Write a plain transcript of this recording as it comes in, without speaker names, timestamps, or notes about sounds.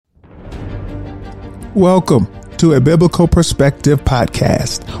Welcome to a Biblical Perspective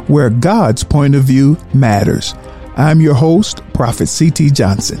podcast, where God's point of view matters. I'm your host, Prophet C.T.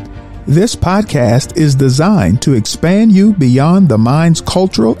 Johnson. This podcast is designed to expand you beyond the mind's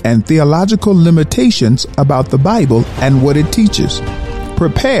cultural and theological limitations about the Bible and what it teaches.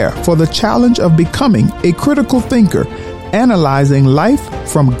 Prepare for the challenge of becoming a critical thinker, analyzing life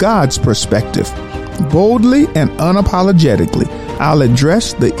from God's perspective. Boldly and unapologetically, I'll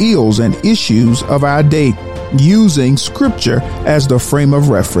address the ills and issues of our day, using scripture as the frame of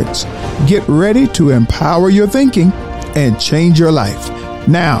reference. Get ready to empower your thinking and change your life.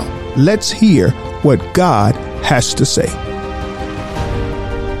 Now, let's hear what God has to say.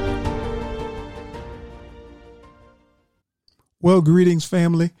 Well, greetings,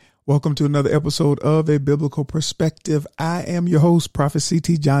 family. Welcome to another episode of A Biblical Perspective. I am your host, Prophet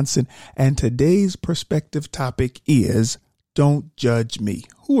C.T. Johnson, and today's perspective topic is Don't Judge Me.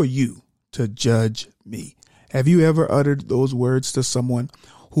 Who are you to judge me? Have you ever uttered those words to someone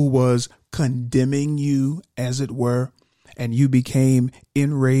who was condemning you, as it were, and you became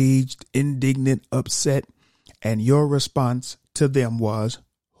enraged, indignant, upset, and your response to them was,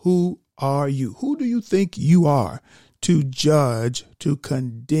 who are you? Who do you think you are to judge, to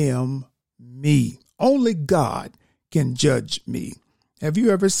condemn me? Only God can judge me. Have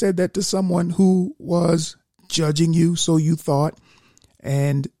you ever said that to someone who was judging you, so you thought,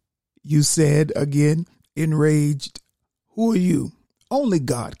 and you said again, enraged, who are you? Only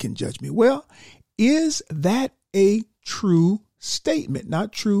God can judge me. Well, is that a true statement?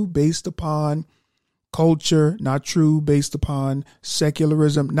 Not true based upon culture, not true based upon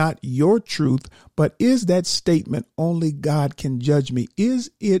secularism, not your truth, but is that statement, only God can judge me?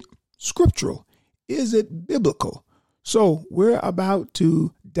 Is it scriptural? Is it biblical? So we're about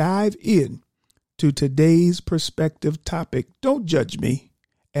to dive in to today's perspective topic, Don't Judge Me,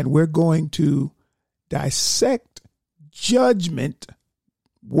 and we're going to dissect judgment,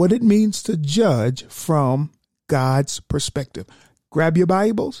 what it means to judge from God's perspective. Grab your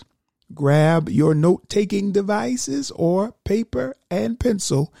Bibles. Grab your note-taking devices or paper and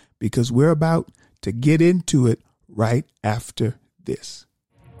pencil, because we're about to get into it right after this.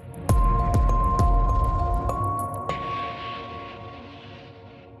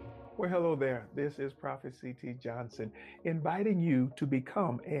 Well, hello there. This is Prophet C.T. Johnson, inviting you to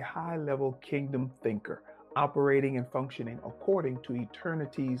become a high-level kingdom thinker, operating and functioning according to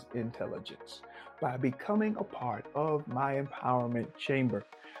eternity's intelligence by becoming a part of my Empowerment Chamber.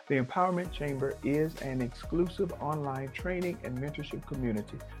 The Empowerment Chamber is an exclusive online training and mentorship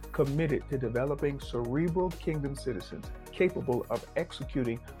community committed to developing cerebral kingdom citizens capable of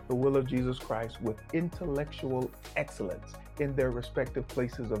executing the will of Jesus Christ with intellectual excellence in their respective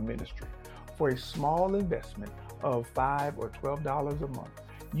places of ministry. For a small investment of $5 or $12 a month,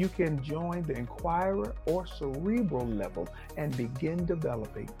 you can join the Inquirer or Cerebral level and begin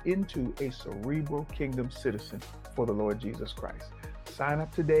developing into a cerebral kingdom citizen for the Lord Jesus Christ. Sign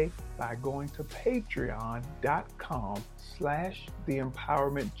up today by going to patreon.com/The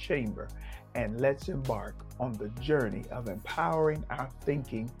Empowerment Chamber, and let's embark on the journey of empowering our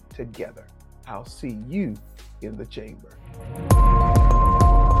thinking together. I'll see you in the chamber.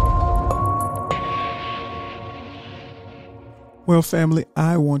 Well, family,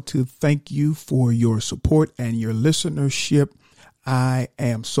 I want to thank you for your support and your listenership. I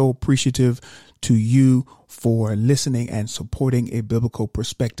am so appreciative to you for listening and supporting A Biblical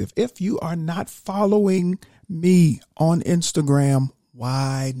Perspective. If you are not following me on Instagram,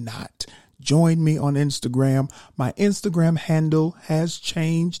 why not? Join me on Instagram. My Instagram handle has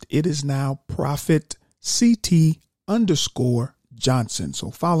changed. It is now Prophet CT_Johnson.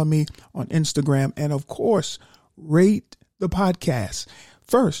 So follow me on Instagram, and of course, rate the podcast.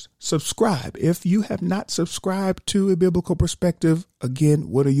 First, subscribe. If you have not subscribed to A Biblical Perspective, again,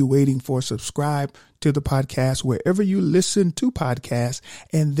 what are you waiting for? Subscribe to the podcast wherever you listen to podcasts,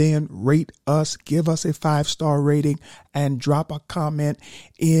 and then rate us, give us a 5-star rating, and drop a comment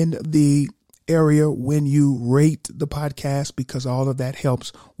in the area when you rate the podcast, because all of that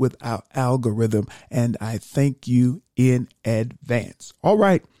helps with our algorithm, and I thank you in advance. All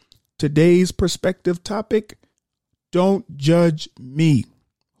right, today's perspective topic, don't judge me.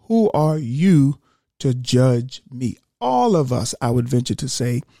 Who are you to judge me? All of us, I would venture to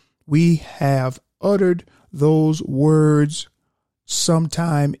say, we have uttered those words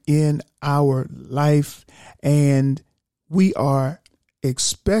sometime in our life, and we are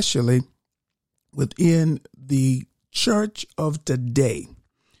especially within the church of today.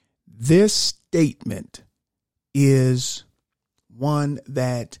 This statement is one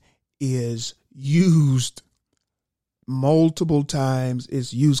that is used multiple times,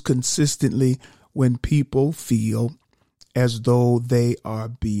 is used consistently when people feel as though they are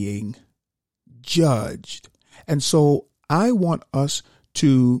being judged. And so I want us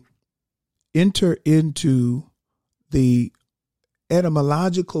to enter into the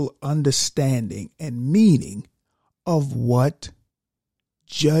etymological understanding and meaning of what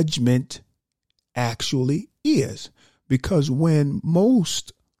judgment actually is. Because when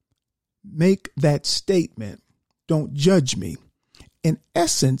most make that statement, don't judge me, in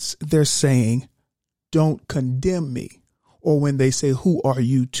essence, they're saying, don't condemn me. Or when they say, who are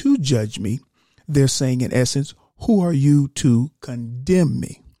you to judge me? They're saying, in essence, who are you to condemn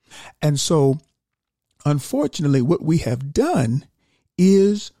me? And so, unfortunately, what we have done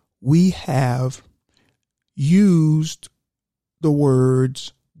is we have used the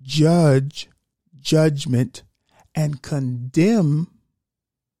words judge, judgment, and condemn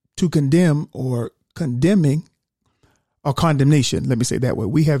to condemn or condemning or condemnation. Let me say it that way.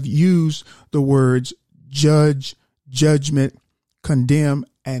 We have used the words judge, judgment, condemn,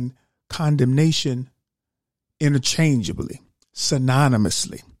 and condemnation interchangeably,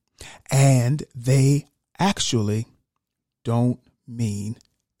 synonymously, and they actually don't mean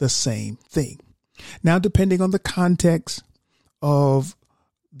the same thing. Now, depending on the context of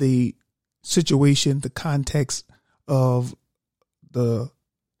the situation, the context of the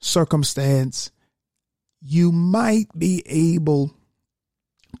circumstance, you might be able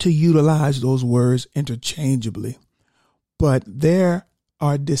to utilize those words interchangeably, but there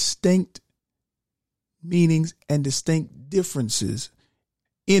are distinct meanings and distinct differences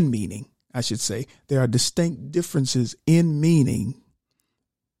in meaning. I should say there are distinct differences in meaning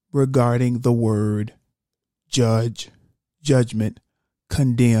regarding the word judge, judgment,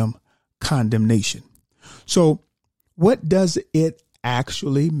 condemn, condemnation. So what does it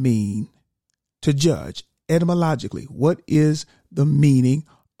actually mean to judge? Etymologically, what is the meaning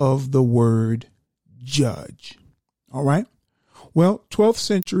of the word judge? All right. Well, 12th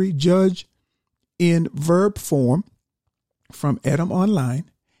century judge in verb form from Edom Online,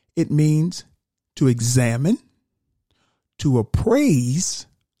 it means to examine, to appraise,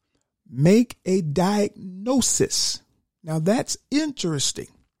 make a diagnosis. Now that's interesting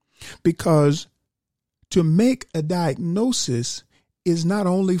because to make a diagnosis is not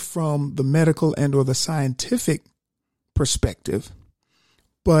only from the medical and or the scientific perspective,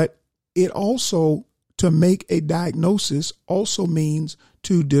 but it also, to make a diagnosis also means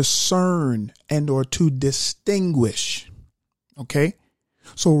to discern and or to distinguish. Okay.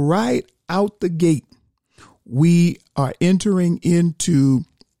 So right out the gate, we are entering into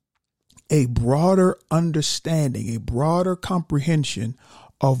a broader understanding, a broader comprehension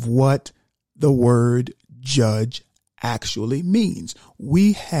of what the word judge actually means.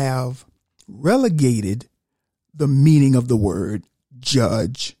 We have relegated the meaning of the word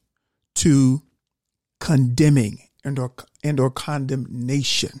judge to condemning and or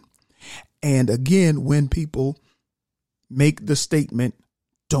condemnation. And again, when people make the statement,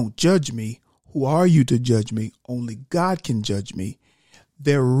 don't judge me, who are you to judge me? Only God can judge me.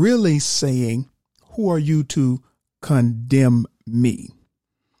 They're really saying, who are you to condemn me?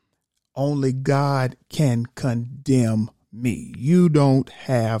 Only God can condemn me. You don't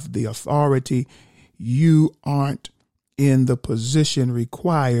have the authority. You aren't in the position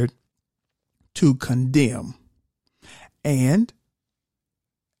required to condemn. And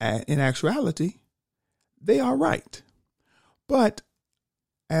in actuality, they are right. But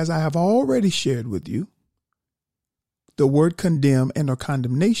as I have already shared with you, the word condemn and or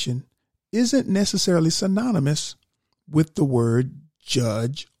condemnation isn't necessarily synonymous with the word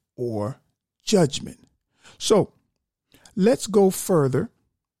judge or judgment. So let's go further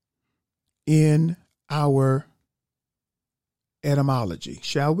in our etymology,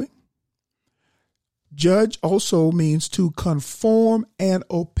 shall we? Judge also means to conform an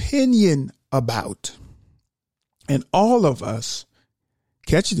opinion about. And all of us,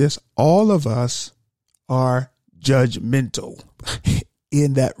 catch this, all of us are judgmental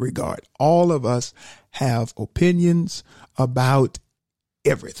in that regard. All of us have opinions about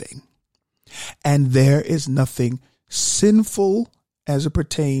everything. And there is nothing sinful as it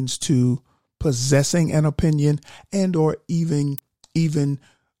pertains to possessing an opinion and or even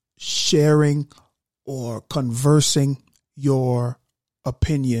sharing or conversing your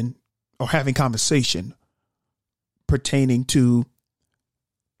opinion or having conversation pertaining to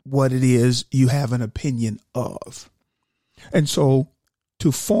what it is you have an opinion of. And so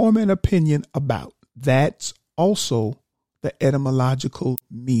to form an opinion about, that's also the etymological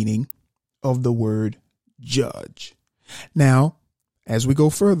meaning of the word judge. Now, as we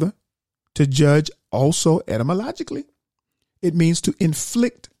go further, to judge also etymologically, it means to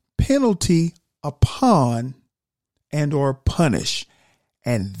inflict penalty upon and or punish.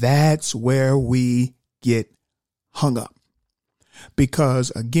 And that's where we get hung up.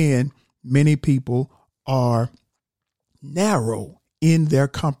 Because again, many people are narrow in their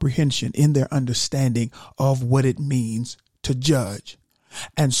comprehension, in their understanding of what it means to judge.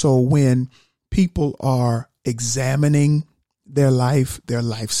 And so when people are examining their life, their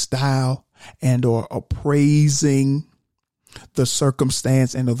lifestyle, and or appraising the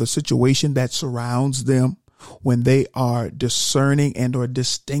circumstance and or the situation that surrounds them, when they are discerning and or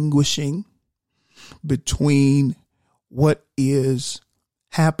distinguishing between what is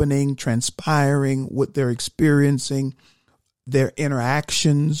happening, transpiring, what they're experiencing, their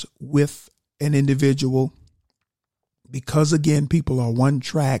interactions with an individual, because again, people are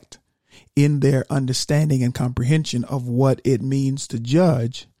one-tracked in their understanding and comprehension of what it means to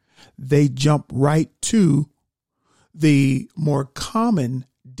judge, they jump right to the more common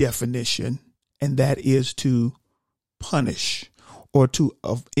definition, and that is to punish or to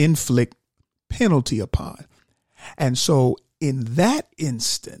inflict penalty upon. And so in that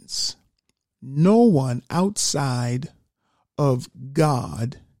instance, no one outside of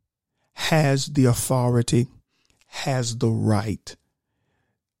God has the authority, has the right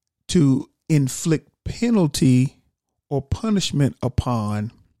to inflict penalty or punishment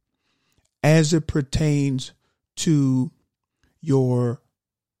upon as it pertains to your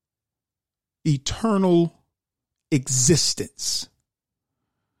eternal existence.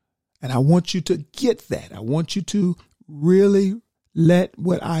 And I want you to get that. I want you to really let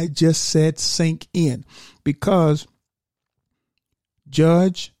what I just said sink in, because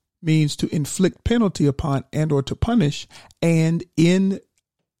judge means to inflict penalty upon and or to punish. And in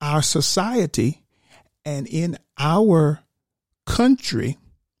our society and in our country,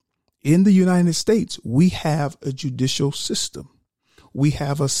 in the United States, we have a judicial system. We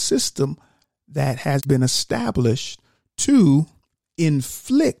have a system that has been established to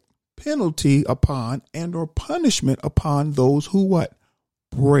inflict penalty upon and or punishment upon those who what?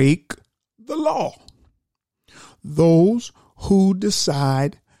 Break the law. Those who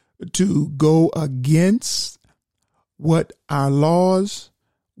decide to go against what our laws,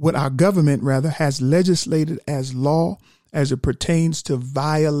 what our government rather has legislated as law as it pertains to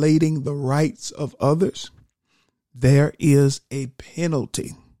violating the rights of others, there is a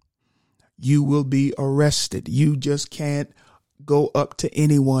penalty. You will be arrested. You just can't go up to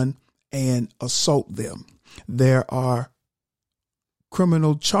anyone and assault them. There are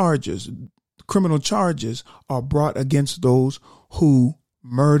criminal charges. Criminal charges are brought against those who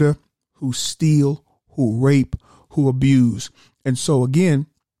murder, who steal, who rape, who abuse. And so again,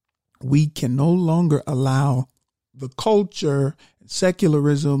 we can no longer allow the culture,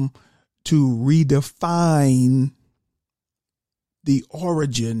 secularism to redefine the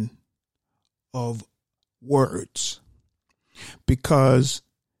origin of words. Because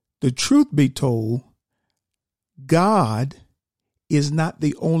the truth be told, God is not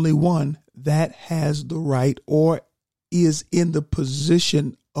the only one that has the right or is in the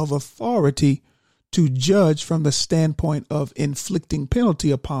position of authority to judge from the standpoint of inflicting penalty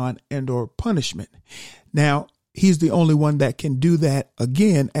upon and or punishment. Now, he's the only one that can do that,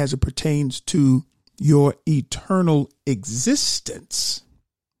 again, as it pertains to your eternal existence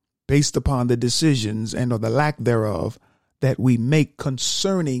based upon the decisions and or the lack thereof that we make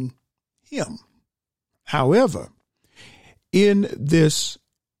concerning him. However, in this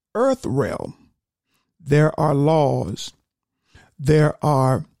earth realm, there are laws, there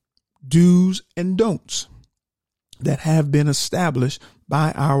are do's and don'ts that have been established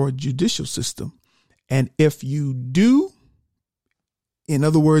by our judicial system. And if you do, in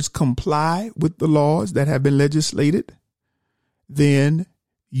other words, comply with the laws that have been legislated, then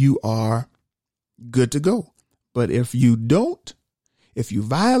you are good to go. But if you don't, if you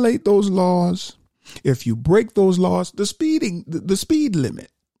violate those laws, if you break those laws, the speed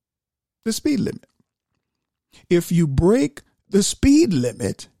limit. If you break the speed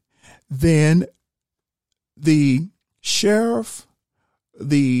limit, then the sheriff,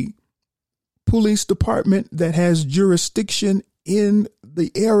 the police department that has jurisdiction in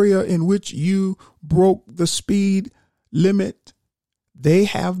the area in which you broke the speed limit, they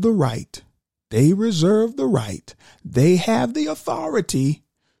have the right. They reserve the right. They have the authority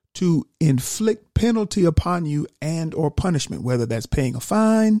to inflict penalty upon you and or punishment, whether that's paying a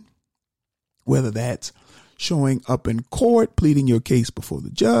fine, whether that's showing up in court, pleading your case before the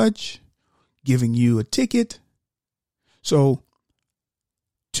judge, giving you a ticket. So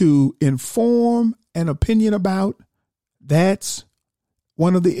to inform an opinion about, that's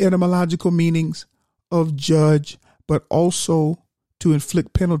one of the etymological meanings of judge, but also to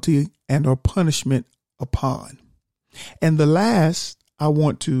inflict penalty and or punishment upon. And the last I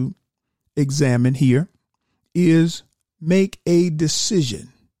want to examine here is make a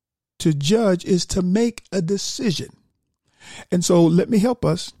decision. To judge is to make a decision. And so let me help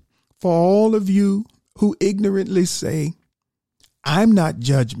us. For all of you who ignorantly say, I'm not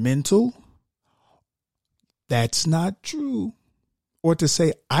judgmental, that's not true. Or to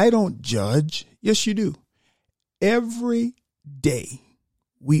say, I don't judge. Yes, you do. Every day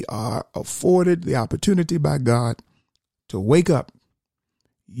we are afforded the opportunity by God to wake up.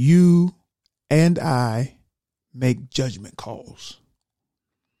 You and I make judgment calls.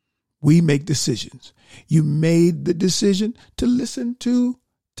 We make decisions. You made the decision to listen to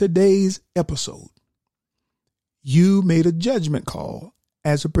today's episode. You made a judgment call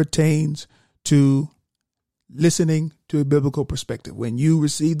as it pertains to listening to a biblical perspective. When you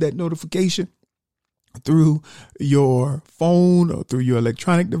received that notification through your phone or through your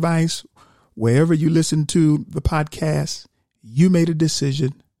electronic device, wherever you listen to the podcast, you made a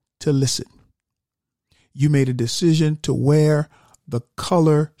decision to listen. You made a decision to wear the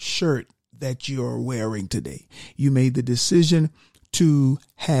color shirt that you're wearing today. You made the decision to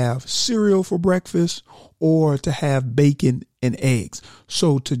have cereal for breakfast or to have bacon and eggs.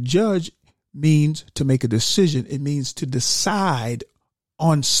 So to judge means to make a decision. It means to decide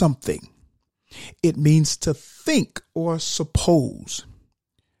on something. It means to think or suppose.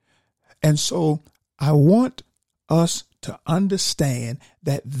 And so I want us to understand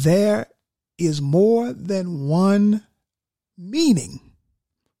that there is more than one meaning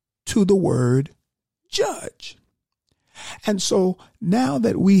to the word judge. And so now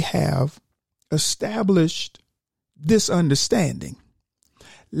that we have established this understanding,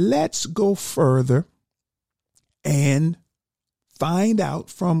 let's go further and find out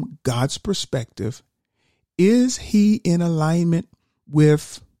from God's perspective, is he in alignment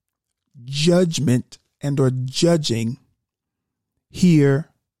with judgment and or judging here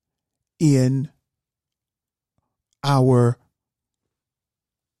in our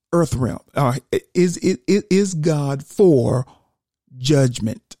earth realm? Is God for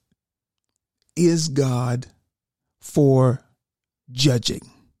judgment? Is God for judging?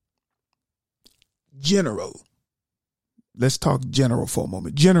 General. Let's talk general for a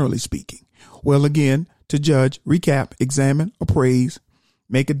moment. Generally speaking. Well, again, to judge, recap, examine, appraise,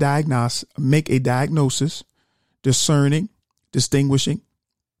 make a diagnosis, discerning, distinguishing,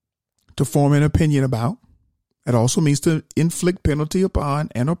 to form an opinion about. It also means to inflict penalty upon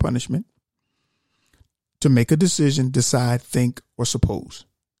and or punishment, to make a decision, decide, think, or suppose.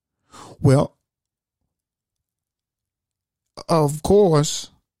 Well, of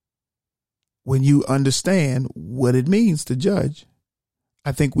course, when you understand what it means to judge,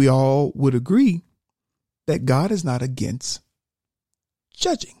 I think we all would agree that God is not against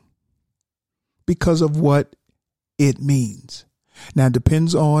judging because of what it means. Now, it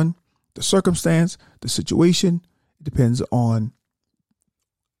depends on the circumstance, the situation. It depends on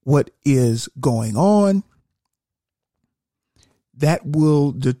what is going on. That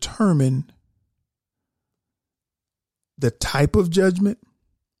will determine the type of judgment,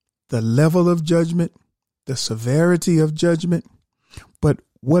 the level of judgment, the severity of judgment. But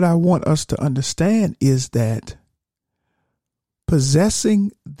what I want us to understand is that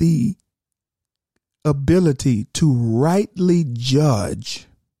possessing the ability to rightly judge,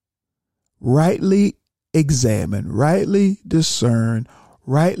 rightly examine, rightly discern,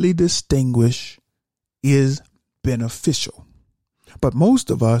 rightly distinguish is beneficial. But most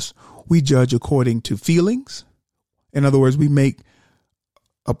of us, we judge according to feelings. In other words, we make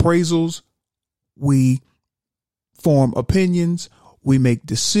appraisals, we form opinions, we make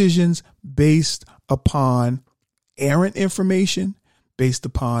decisions based upon errant information, based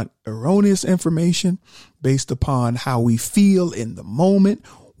upon erroneous information, based upon how we feel in the moment.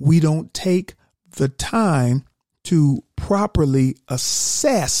 We don't take the time to properly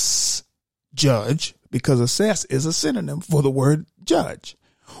assess, judge, because assess is a synonym for the word judge.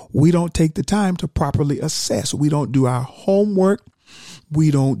 We don't take the time to properly assess. We don't do our homework.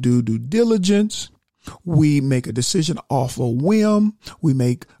 We don't do due diligence. We make a decision off a whim. We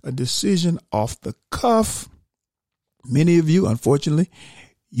make a decision off the cuff. Many of you, unfortunately,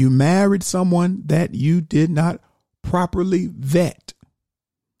 you married someone that you did not properly vet.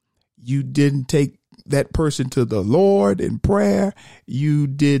 You didn't take that person to the Lord in prayer. You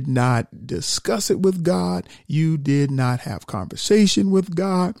did not discuss it with God. You did not have conversation with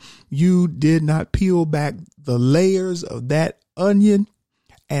God. You did not peel back the layers of that onion.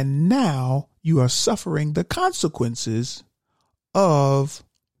 And now you are suffering the consequences of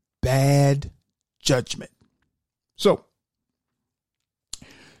bad judgment. So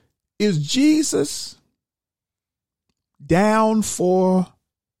Is Jesus down for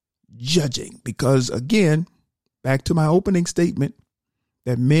judging? Because again, back to my opening statement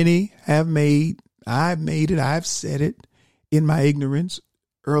that many have made, I've made it, I've said it in my ignorance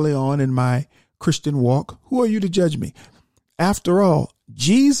early on in my Christian walk. Who are you to judge me? After all,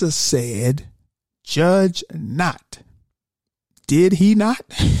 Jesus said, judge not. Did he not?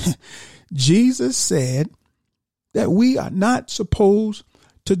 Jesus said that we are not supposed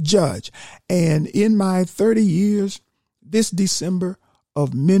to judge. And in my 30 years, this December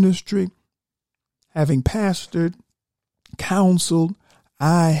of ministry, having pastored, counseled,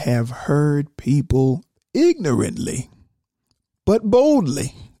 I have heard people ignorantly, but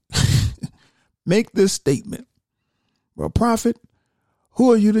boldly make this statement. Well, prophet,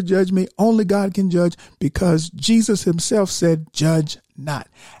 who are you to judge me? Only God can judge, because Jesus himself said, judge not.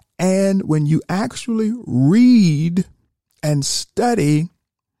 And when you actually read and study,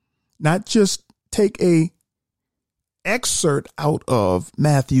 not just take a excerpt out of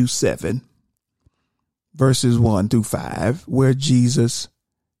Matthew 7, verses 1 through 5, where Jesus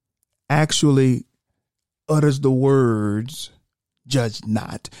actually utters the words, judge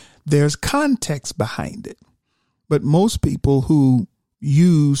not. There's context behind it. But most people who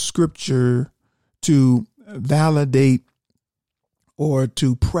use scripture to validate or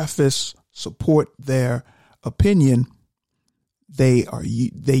to preface, support their opinion, they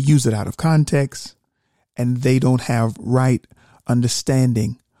use it out of context, and they don't have right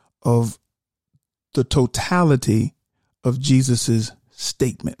understanding of the totality of Jesus's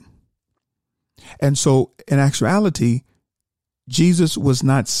statement. And so in actuality, Jesus was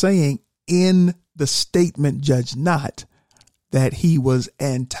not saying in the statement, judge not, that he was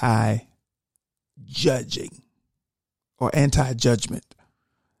anti-judging or anti-judgment,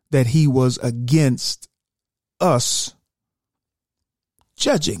 that he was against us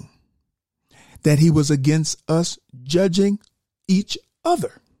judging, that he was against us judging each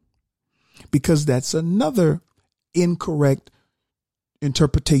other, because that's another incorrect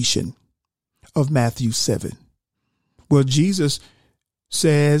interpretation of Matthew 7. Well, Jesus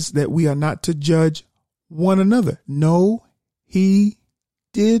says that we are not to judge one another. No, he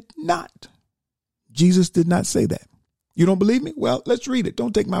did not. Jesus did not say that. You don't believe me? Well, let's read it.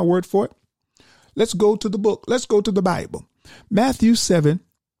 Don't take my word for it. Let's go to the book. Let's go to the Bible. Matthew 7,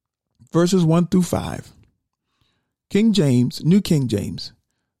 verses 1 through 5. King James, New King James.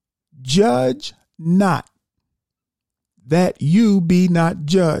 Judge not, that you be not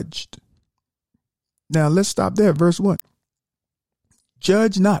judged. Now let's stop there. Verse 1.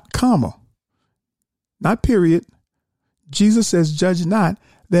 Judge not, comma, not period. Jesus says, judge not,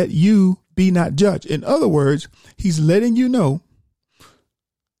 that you be not judged. In other words, he's letting you know,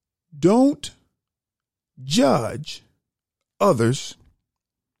 don't judge others.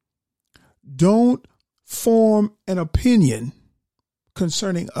 Don't form an opinion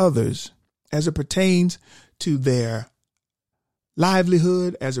concerning others as it pertains to their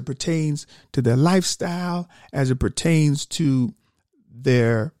livelihood, as it pertains to their lifestyle, as it pertains to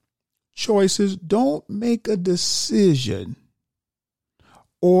their choices. Don't make a decision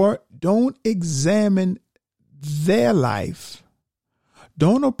or don't examine their life.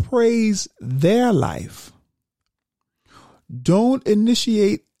 Don't appraise their life. Don't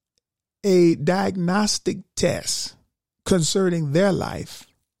initiate a diagnostic test concerning their life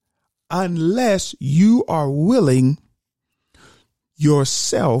unless you are willing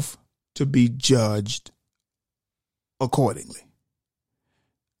yourself to be judged accordingly.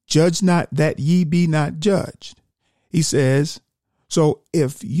 Judge not, that ye be not judged. He says, so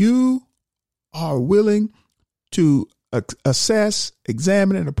if you are willing to assess,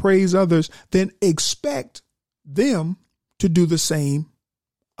 examine, and appraise others, then expect them to do the same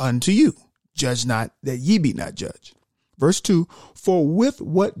unto you. Judge not, that ye be not judged. Verse 2, for with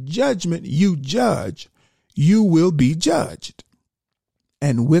what judgment you judge, you will be judged.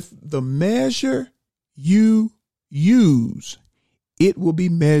 And with the measure you use, it will be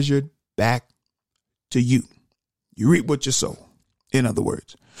measured back to you. You reap what you sow, in other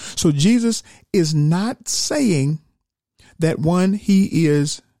words. So Jesus is not saying that, one, he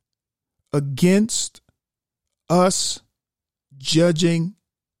is against us judging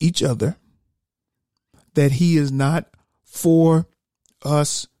each other, that he is not for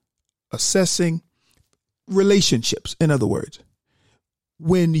us assessing relationships. In other words,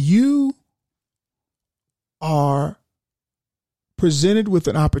 when you are presented with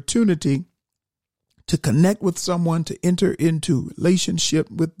an opportunity to connect with someone, to enter into relationship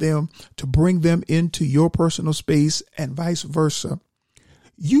with them, to bring them into your personal space and vice versa,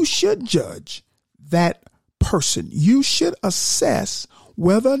 you should judge that person. You should assess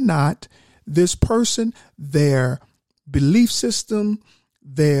whether or not this person, their belief system,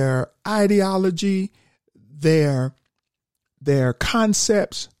 their ideology, their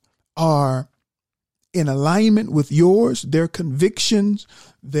concepts are in alignment with yours, their convictions,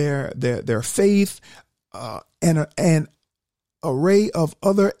 their faith, and an array of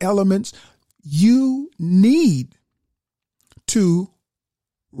other elements. You need to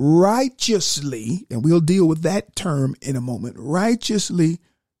righteously, and we'll deal with that term in a moment, righteously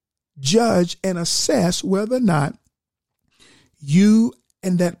judge and assess whether or not you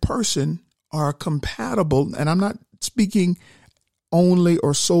and that person are compatible. And I'm not speaking only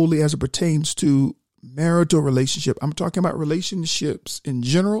or solely as it pertains to marital relationship. I'm talking about relationships in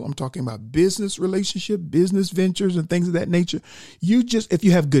general. I'm talking about business relationship, business ventures and things of that nature. If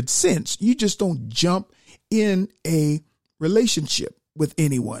you have good sense, you just don't jump in a relationship with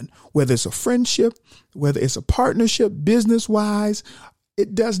anyone, whether it's a friendship, whether it's a partnership, business wise,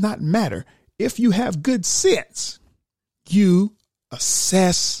 it does not matter. If you have good sense, you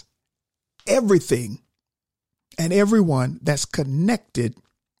assess everything and everyone that's connected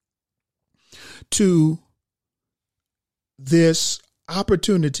to this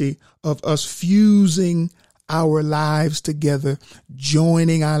opportunity of us fusing our lives together,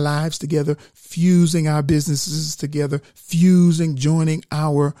 joining our lives together, fusing our businesses together, joining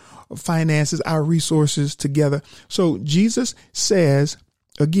our finances, our resources together. So Jesus says,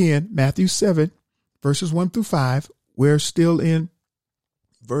 again, Matthew 7, verses 1 through 5, we're still in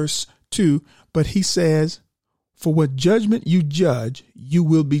verse 2, but he says, for what judgment you judge, you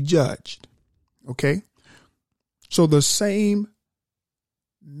will be judged. Okay. So the same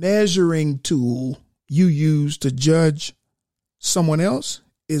measuring tool you use to judge someone else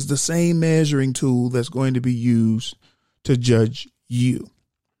is the same measuring tool that's going to be used to judge you.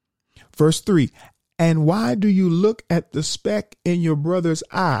 Verse 3, and why do you look at the speck in your brother's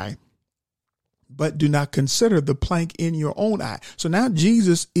eye, but do not consider the plank in your own eye? So now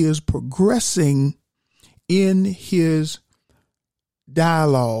Jesus is progressing in his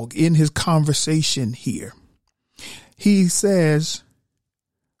dialogue, in his conversation here. He says,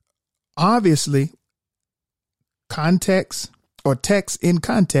 obviously, context or text in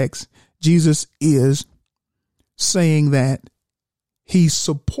context, Jesus is saying that he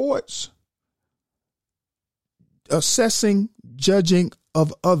supports assessing, judging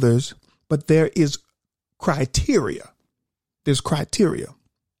of others, but there is criteria. There's criteria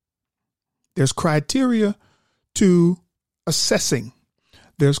to assessing.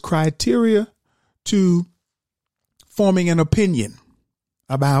 There's criteria to forming an opinion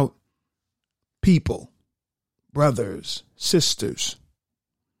about people, brothers, sisters,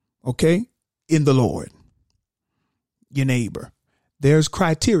 okay, in the Lord, your neighbor. There's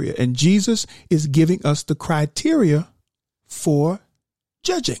criteria, and Jesus is giving us the criteria for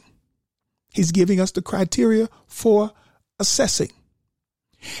judging. He's giving us the criteria for assessing.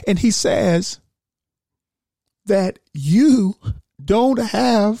 And he says that you don't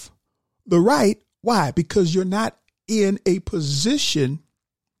have the right. Why? Because you're not in a position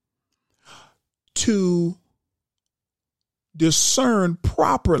to discern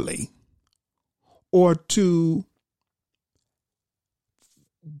properly or to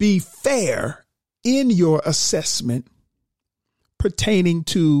be fair in your assessment pertaining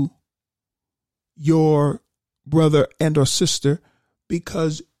to your brother and or sister,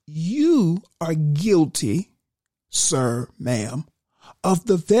 because you are guilty, sir, ma'am, of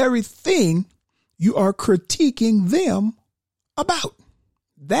the very thing you are critiquing them about.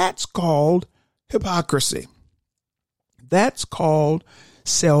 That's called hypocrisy. That's called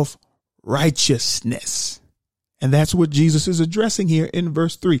self-righteousness. And that's what Jesus is addressing here in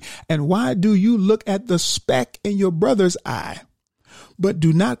verse 3. And why do you look at the speck in your brother's eye, but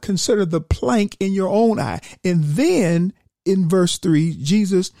do not consider the plank in your own eye? And then in verse 3,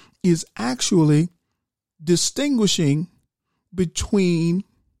 Jesus is actually distinguishing between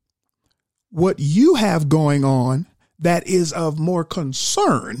what you have going on that is of more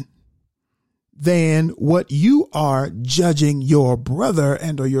concern than what you are judging your brother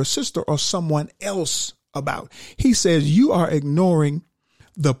and or your sister or someone else about. He says you are ignoring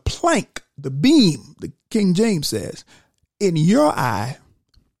the plank, the beam, the King James says, in your eye,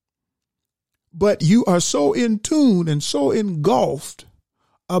 but you are so in tune and so engulfed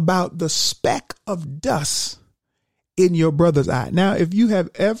about the speck of dust in your brother's eye. Now, if you have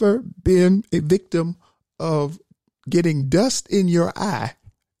ever been a victim of getting dust in your eye,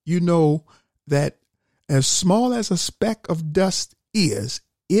 you know that as small as a speck of dust is,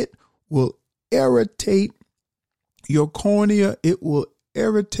 it will irritate your cornea. It will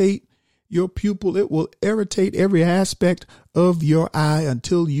irritate your pupil. It will irritate every aspect of your eye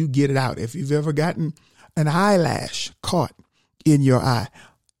until you get it out. If you've ever gotten an eyelash caught in your eye,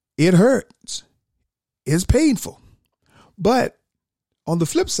 it hurts. It's painful. But on the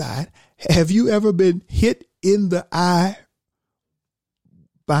flip side, have you ever been hit in the eye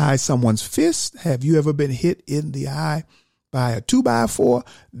by someone's fist? Have you ever been hit in the eye by a 2x4?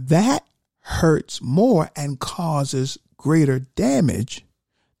 That hurts more and causes greater damage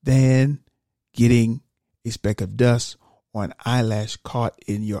than getting a speck of dust or an eyelash caught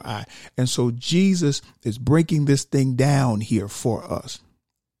in your eye. And so Jesus is breaking this thing down here for us.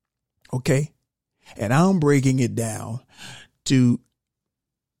 Okay. And I'm breaking it down to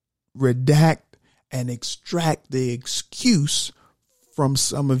redact and extract the excuse from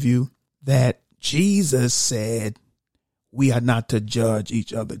some of you that Jesus said we are not to judge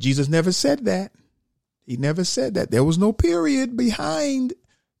each other. Jesus never said that. He never said that. There was no period behind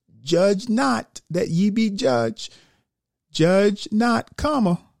judge not that ye be judged. Judge not,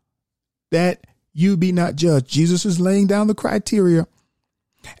 comma, that you be not judged. Jesus is laying down the criteria.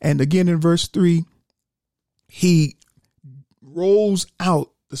 And again, in verse 3, he rolls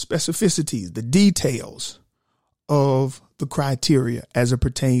out the specificities, the details of the criteria as it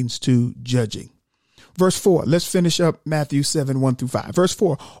pertains to judging. Verse 4, let's finish up Matthew 7, 1-5. Verse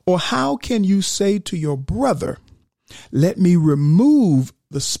 4, or how can you say to your brother, let me remove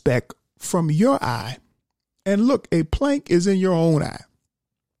the speck from your eye, and look, a plank is in your own eye?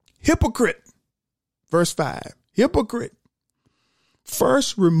 Hypocrite. Verse 5, hypocrite.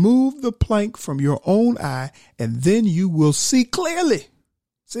 First, remove the plank from your own eye, and then you will see clearly.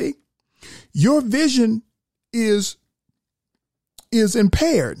 See, your vision is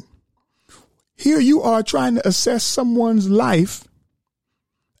impaired. Here you are trying to assess someone's life,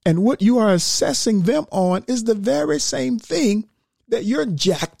 and what you are assessing them on is the very same thing that you're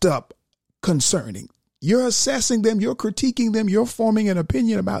jacked up concerning. You're assessing them, you're critiquing them, you're forming an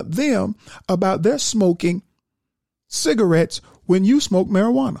opinion about them, about their smoking cigarettes when you smoke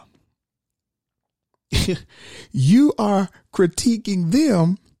marijuana. You are critiquing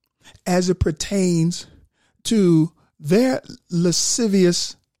them as it pertains to their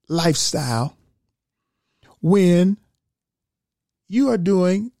lascivious lifestyle when you are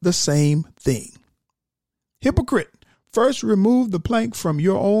doing the same thing. Hypocrite. First, remove the plank from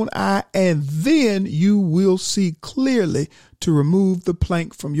your own eye, and then you will see clearly to remove the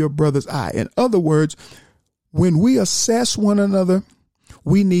plank from your brother's eye. In other words, when we assess one another,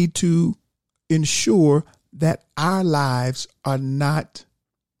 we need to ensure that our lives are not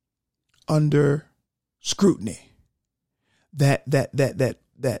under scrutiny, that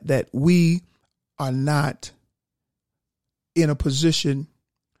we are not in a position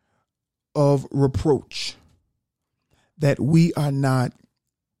of reproach, that we are not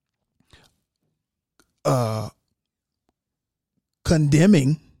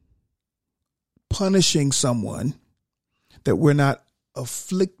condemning, punishing someone, that we're not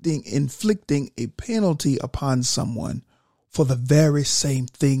inflicting a penalty upon someone for the very same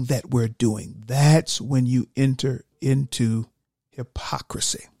thing that we're doing. That's when you enter into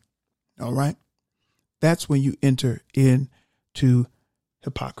hypocrisy. All right. That's when you enter into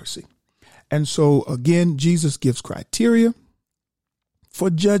hypocrisy. And so again, Jesus gives criteria for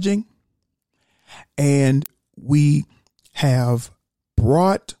judging, and we have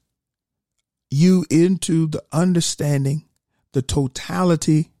brought you into the understanding, the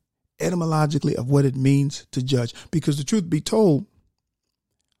totality, etymologically, of what it means to judge. Because the truth be told,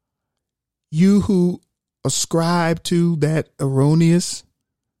 you who ascribe to that erroneous,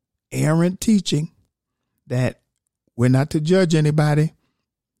 errant teaching that we're not to judge anybody,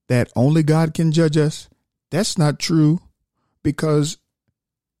 that only God can judge us, that's not true, because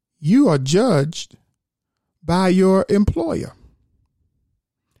you are judged by your employer.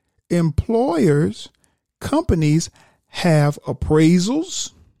 Employers, companies have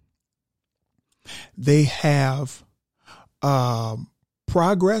appraisals. They have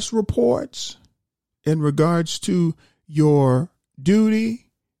progress reports in regards to your duty,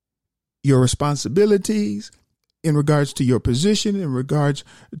 your responsibilities, in regards to your position, in regards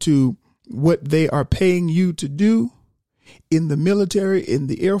to what they are paying you to do. In the military, in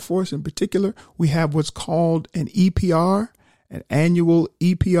the Air Force in particular, we have what's called an EPR, an annual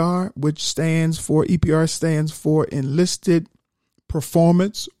EPR, which stands for Enlisted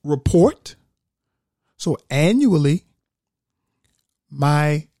Performance Report. So annually,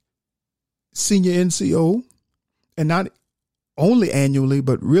 my senior NCO, and not only annually,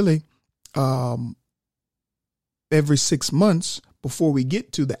 but really every 6 months before we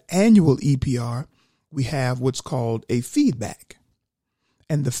get to the annual EPR, we have what's called a feedback.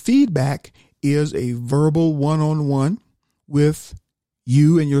 And the feedback is a verbal one-on-one with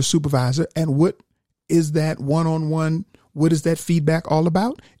you and your supervisor. And what is that one-on-one? What is that feedback all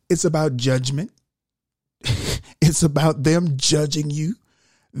about? It's about judgment. It's about them judging you,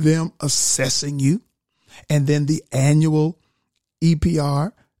 them assessing you. And then the annual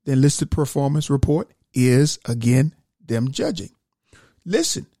EPR, the enlisted performance report, is again them judging.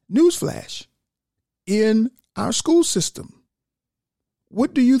 Listen, newsflash, in our school system,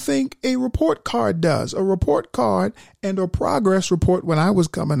 what do you think a report card does? A report card and a progress report, when I was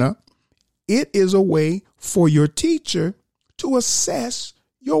coming up, it is a way for your teacher to assess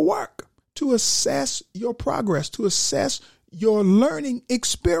your work, to assess your progress, to assess your learning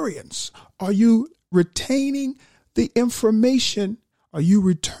experience. Are you retaining the information? Are you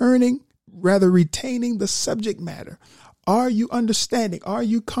retaining the subject matter? Are you understanding? Are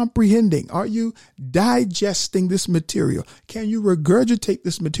you comprehending? Are you digesting this material? Can you regurgitate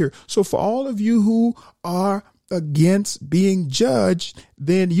this material? So for all of you who are against being judged,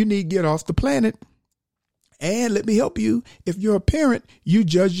 then you need to get off the planet. And let me help you. If you're a parent, you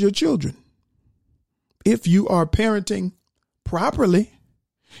judge your children. If you are parenting properly,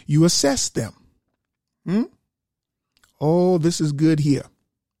 you assess them. Oh, this is good here.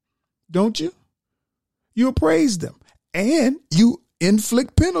 Don't you? You appraise them and you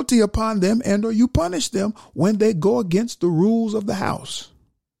inflict penalty upon them, and or you punish them when they go against the rules of the house.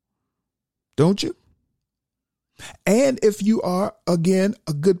 Don't you? And if you are, again,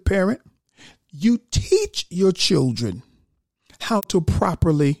 a good parent, you teach your children how to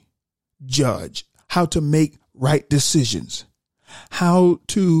properly judge, how to make right decisions, how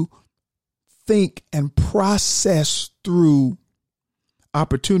to think and process through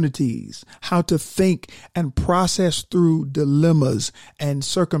opportunities, how to think and process through dilemmas and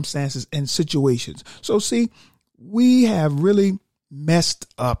circumstances and situations. So see, we have really messed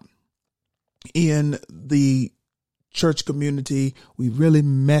up in the church community. We really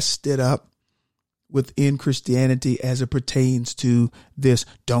messed it up within Christianity as it pertains to this.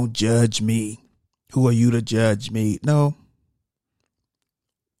 Don't judge me. Who are you to judge me? No.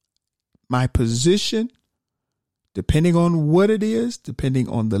 My position, depending on what it is, depending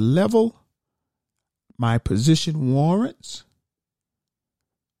on the level, my position warrants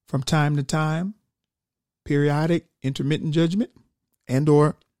from time to time periodic intermittent judgment, and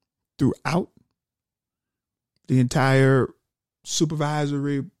or throughout the entire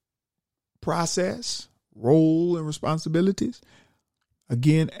supervisory process, role and responsibilities.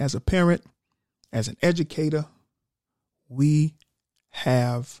 Again, as a parent, as an educator, we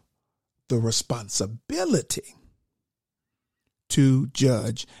have the responsibility to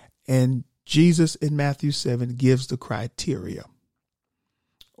judge. And Jesus in Matthew 7 gives the criteria.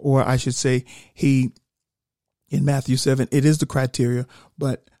 Or I should say, in Matthew 7, it is the criteria,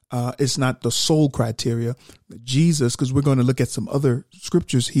 but it's not the sole criteria. Jesus, because we're going to look at some other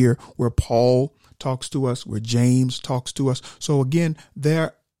scriptures here where Paul talks to us, where James talks to us. So again,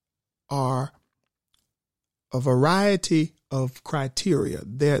 there are a variety of criteria.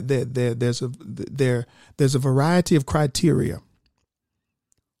 There's a variety of criteria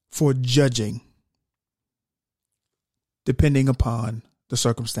for judging depending upon the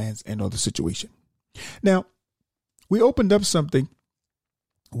circumstance and or the situation. Now, we opened up something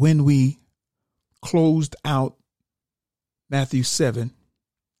when we closed out Matthew 7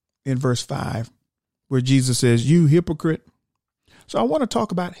 in verse 5, where Jesus says, "You hypocrite." So I want to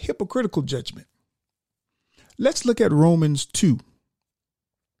talk about hypocritical judgment. Let's look at Romans 2,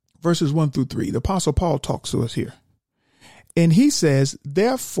 verses 1 through 3. The Apostle Paul talks to us here. And he says,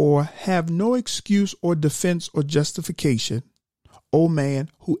 "Therefore have no excuse or defense or justification, O man,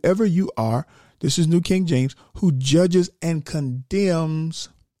 whoever you are," this is New King James, "who judges and condemns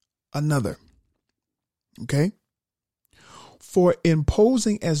another." Okay? "For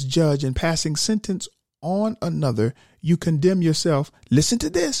imposing as judge and passing sentence on another, you condemn yourself." Listen to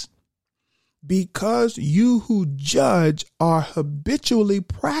this. "Because you who judge are habitually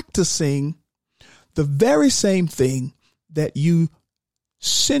practicing the very same thing that you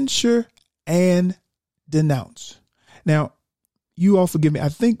censure and denounce." Now, you all forgive me. I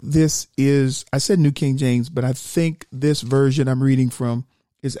think I said New King James, but I think this version I'm reading from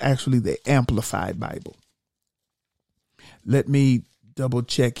is actually the Amplified Bible. Let me double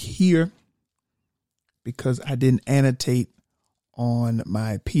check here because I didn't annotate on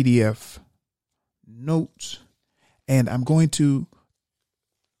my PDF notes, and I'm going to,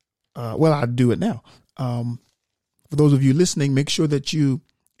 I'll do it now. For those of you listening, make sure that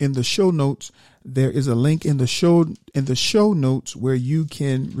in the show notes, there is a link in the show notes where you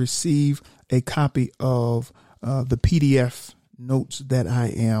can receive a copy of the PDF notes that I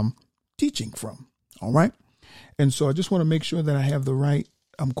am teaching from. All right. And so I just want to make sure that I have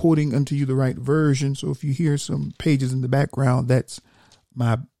I'm quoting unto you the right version. So if you hear some pages in the background, that's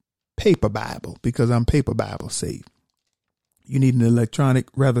my paper Bible, because I'm paper Bible saved. You need an electronic,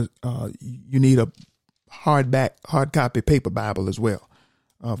 you need a hard copy paper Bible as well.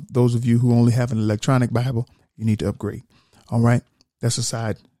 Those of you who only have an electronic Bible, you need to upgrade. All right. That's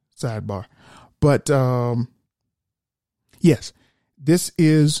a sidebar. But yes, this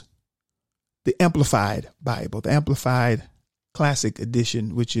is the Amplified Bible, the Amplified Classic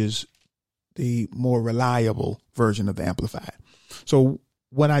Edition, which is the more reliable version of the Amplified. So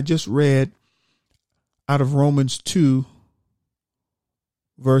what I just read out of Romans 2,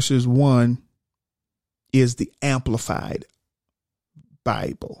 verses 1, is the Amplified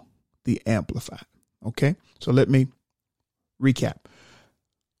Bible, the Amplified. Okay, so let me recap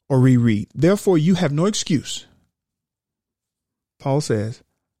or reread. Therefore, you have no excuse. Paul says,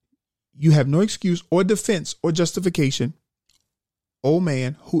 you have no excuse or defense or justification, O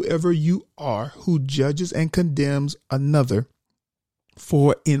man, whoever you are, who judges and condemns another,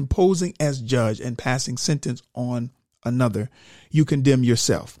 for imposing as judge and passing sentence on another, you condemn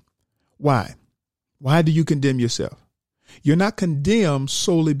yourself. Why? Why do you condemn yourself? You're not condemned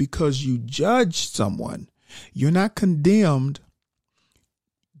solely because you judge someone. You're not condemned.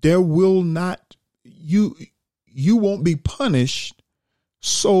 You won't be punished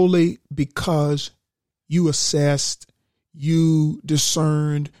solely because you assessed, you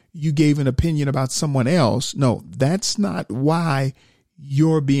discerned, you gave an opinion about someone else. No, that's not why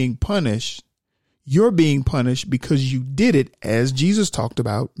you're being punished. You're being punished because you did it, as Jesus talked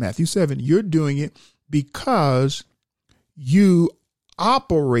about, Matthew 7. You're doing it because you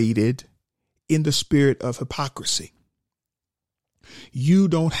operated in the spirit of hypocrisy. You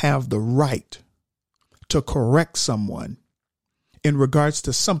don't have the right to correct someone in regards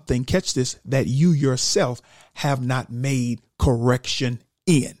to something, catch this, that you yourself have not made correction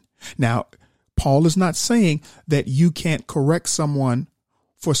in. Now, Paul is not saying that you can't correct someone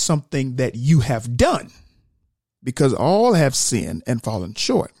for something that you have done, because all have sinned and fallen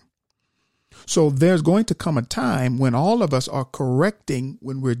short. So there's going to come a time when all of us are correcting,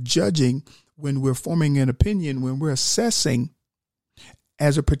 when we're judging, when we're forming an opinion, when we're assessing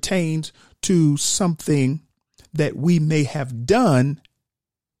as it pertains to something that we may have done,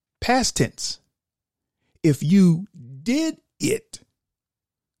 past tense. If you did it,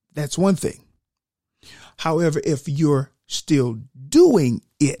 that's one thing. However, if you're still doing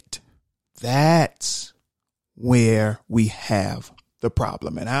it, that's where we have the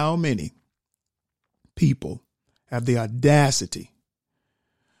problem. And how many people have the audacity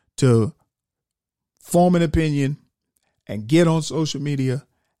to form an opinion and get on social media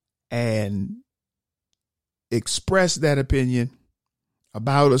and express that opinion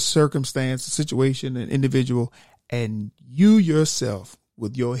about a circumstance, a situation, an individual, and you yourself,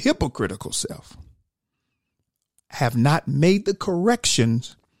 with your hypocritical self, have not made the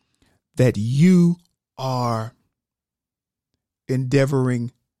corrections that you are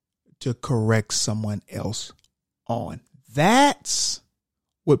endeavoring to correct someone else on. That's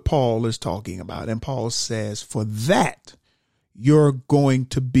what Paul is talking about. And Paul says, for that, you're going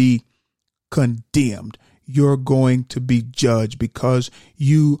to be condemned. You're going to be judged because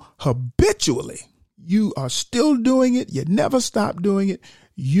you are still doing it. You never stop doing it.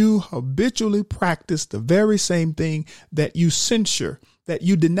 You habitually practice the very same thing that you censure, that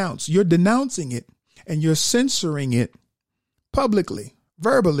you denounce. You're denouncing it and you're censoring it publicly,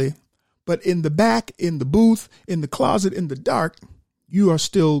 verbally, but in the back, in the booth, in the closet, in the dark, you are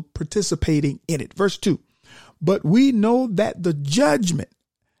still participating in it. Verse 2, but we know that the judgment,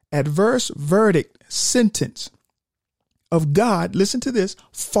 adverse verdict, sentence of God, listen to this,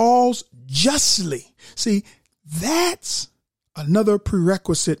 falls justly. See, that's another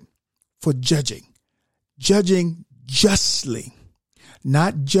prerequisite for judging. Judging justly,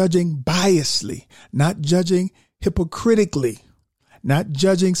 not judging biasly, not judging hypocritically, not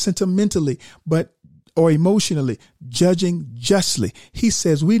judging sentimentally, or emotionally, judging justly. He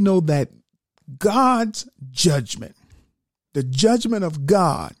says we know that God's judgment, the judgment of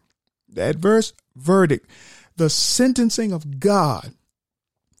God, the adverse verdict, the sentencing of God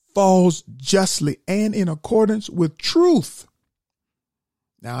falls justly and in accordance with truth.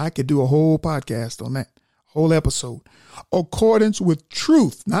 Now, I could do a whole podcast on that, whole episode. Accordance with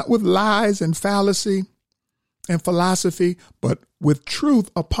truth, not with lies and fallacy and philosophy, but with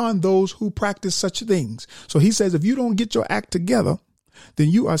truth upon those who practice such things. So he says, if you don't get your act together, then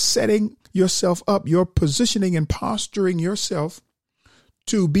you are setting yourself up, you're positioning and posturing yourself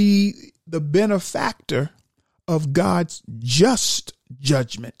to be the benefactor of God's just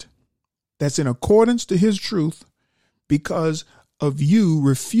judgment that's in accordance to his truth because of you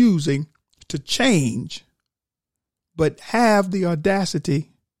refusing to change, but have the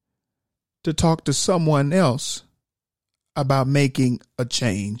audacity to talk to someone else about making a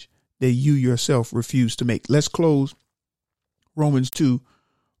change that you yourself refuse to make. Let's close Romans 2,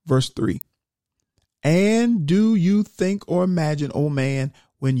 verse 3. And do you think or imagine, O man,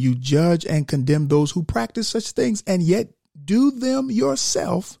 when you judge and condemn those who practice such things and yet do them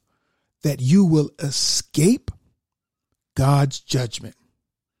yourself, that you will escape God's judgment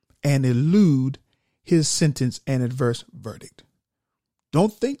and elude his sentence and adverse verdict?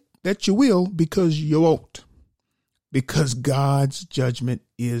 Don't think that you will, because you won't, because God's judgment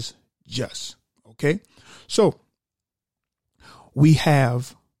is just. Okay. So we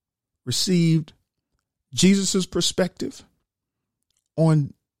have received Jesus's perspective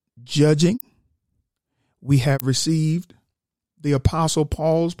on judging. We have received the Apostle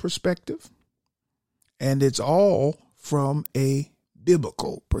Paul's perspective, and it's all from a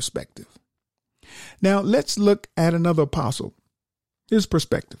biblical perspective. Now let's look at another apostle, his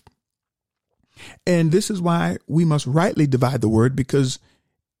perspective. And this is why we must rightly divide the word, because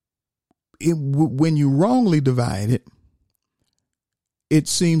when you wrongly divide it, it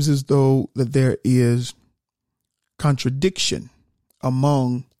seems as though that there is contradiction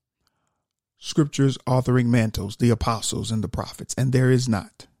among Scripture's authoring mantles, the apostles and the prophets, and there is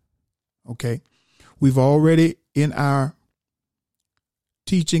not. Okay. We've already, in our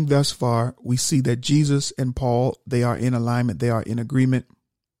teaching thus far, we see that Jesus and Paul, they are in alignment, they are in agreement.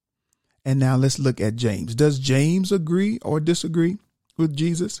 And now let's look at James. Does James agree or disagree with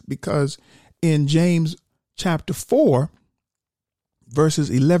Jesus? Because in James chapter 4,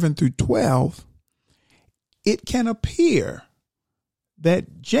 verses 11 through 12, it can appear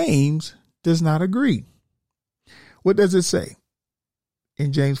that James does not agree. What does it say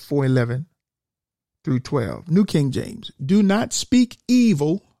in James 4:11 through 12? New King James. Do not speak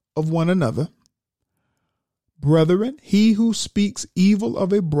evil of one another. Brethren, he who speaks evil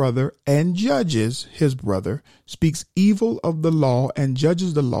of a brother and judges his brother speaks evil of the law and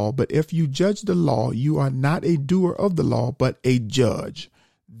judges the law. But if you judge the law, you are not a doer of the law, but a judge.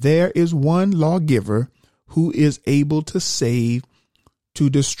 There is one lawgiver who is able to save, to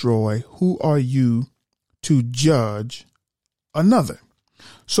destroy. Who are you to judge another?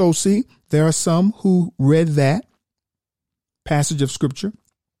 So see, there are some who read that passage of Scripture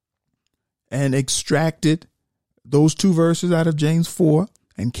and extracted those two verses out of James 4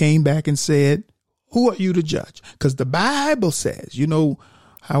 and came back and said, who are you to judge? Because the Bible says, you know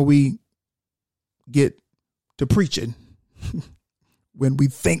how we get to preaching when we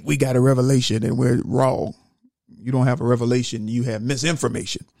think we got a revelation and we're wrong. You don't have a revelation, you have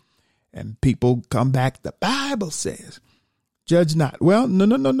misinformation. And people come back, the Bible says, judge not. Well,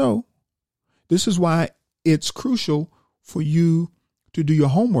 no. This is why it's crucial for you to do your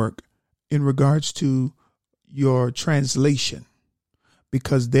homework in regards to your translation,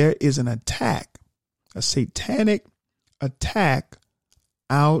 because there is an attack, a satanic attack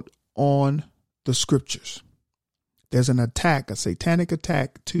out on the Scriptures. There's an attack, a satanic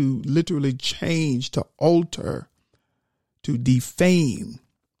attack to literally change, to alter, to defame,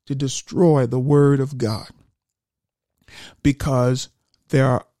 to destroy the Word of God, because there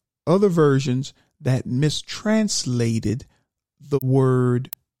are other versions that mistranslated the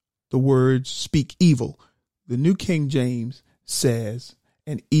words speak evil. The New King James says,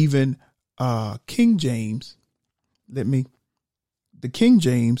 and even King James, the King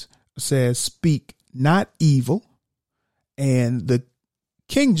James says, speak not evil. And the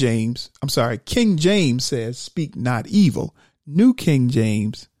King James says, speak not evil. New King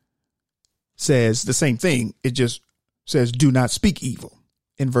James says the same thing. It just says, do not speak evil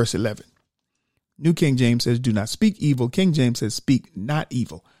in verse 11. New King James says, do not speak evil. King James says, speak not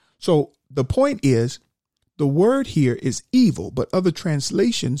evil. So the point is, the word here is evil, but other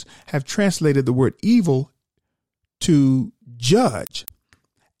translations have translated the word evil to judge.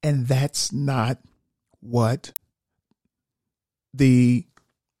 And that's not what the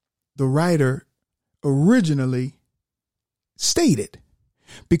writer originally stated.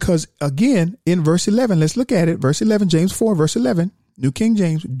 Because again, in verse 11, let's look at it. Verse 11, James 4, verse 11, New King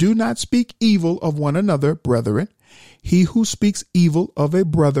James, do not speak evil of one another, brethren. He who speaks evil of a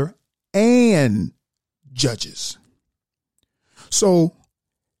brother and judges. So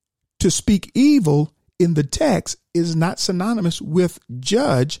to speak evil in the text is not synonymous with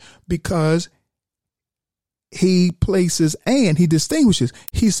judge, because he places and he distinguishes.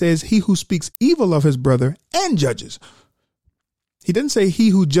 He says he who speaks evil of his brother and judges. He didn't say he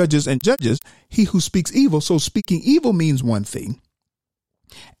who judges and judges, he who speaks evil. So speaking evil means one thing,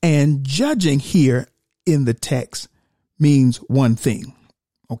 and judging here in the text means one thing.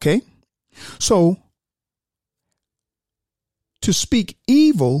 Okay. So to speak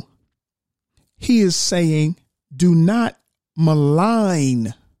evil, he is saying, do not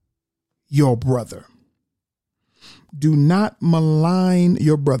malign your brother. Do not malign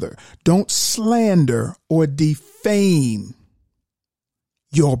your brother. Don't slander or defame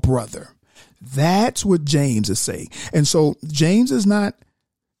your brother. That's what James is saying. And so James is not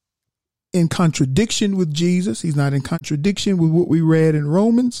in contradiction with Jesus. He's not in contradiction with what we read in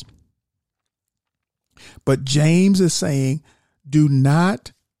Romans. But James is saying, do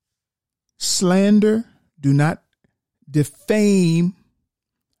not slander, do not defame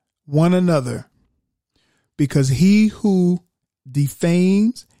one another, because he who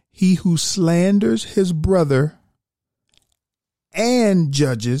defames, he who slanders his brother and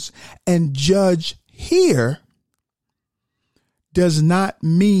judge here does not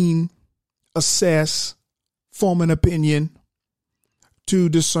mean assess, form an opinion, to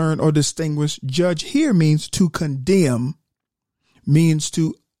discern or distinguish. Judge here means to condemn, means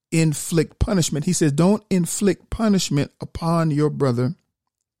to inflict punishment. He says, don't inflict punishment upon your brother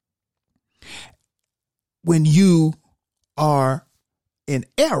when you are in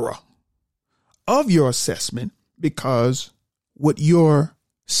error of your assessment, because what you're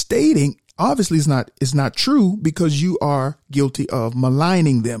stating obviously is not true, because you are guilty of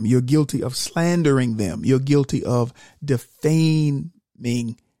maligning them. You're guilty of slandering them. You're guilty of defaming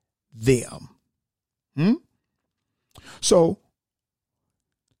them. So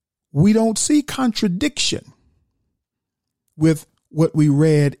we don't see contradiction with what we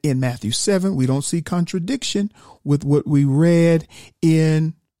read in Matthew 7. We don't see contradiction with what we read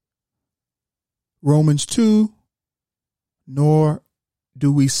in Romans 2, nor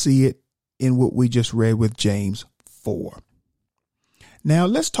do we see it in what we just read with James 4. Now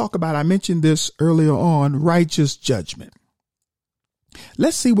let's talk about, I mentioned this earlier on, righteous judgment.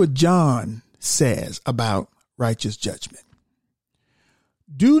 Let's see what John says about righteous judgment.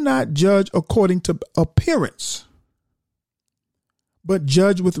 Do not judge according to appearance, but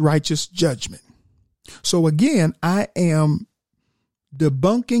judge with righteous judgment. So again, I am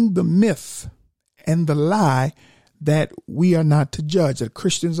debunking the myth and the lie that we are not to judge, that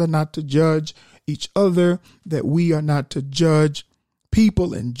Christians are not to judge each other, that we are not to judge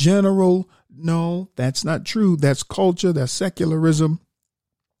people in general. No, that's not true. That's culture. That's secularism.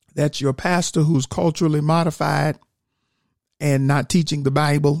 That's your pastor who's culturally modified and not teaching the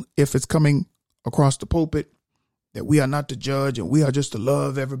Bible, if it's coming across the pulpit, that we are not to judge and we are just to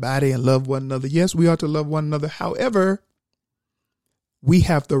love everybody and love one another. Yes, we are to love one another. However, we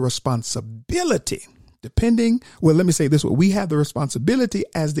have the responsibility, let me say this way. We have the responsibility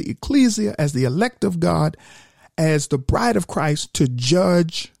as the ecclesia, as the elect of God, as the bride of Christ, to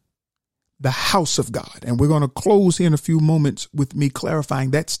judge the house of God. And we're going to close here in a few moments with me clarifying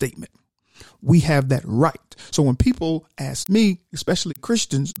that statement. We have that right. So when people ask me, especially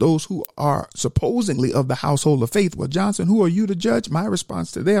Christians, those who are supposedly of the household of faith, well, Johnson, who are you to judge? My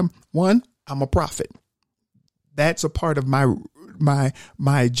response to them, one, I'm a prophet. That's a part of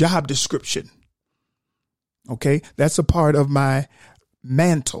my job description. Okay, that's a part of my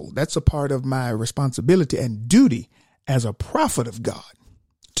mantle. That's a part of my responsibility and duty as a prophet of God,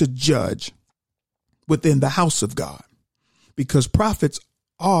 to judge within the house of God, because prophets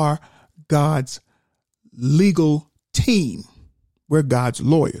are God's legal team. We're God's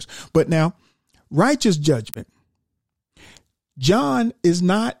lawyers. But now, righteous judgment. John does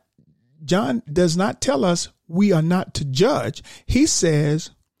not tell us we are not to judge. He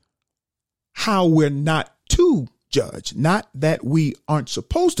says how we're not to judge, not that we aren't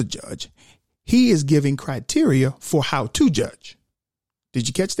supposed to judge. He is giving criteria for how to judge. Did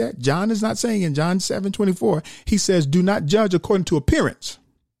you catch that? John is not saying in John 7:24, he says, do not judge according to appearance.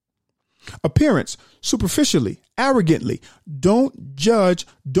 Appearance, superficially, arrogantly. Don't judge.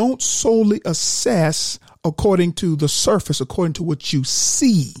 Don't solely assess according to the surface, according to what you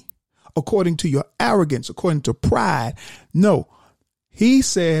see, according to your arrogance, according to pride. No, he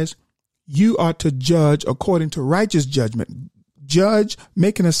says you are to judge according to righteous judgment. Judge,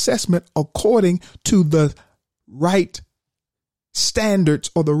 make an assessment according to the right standards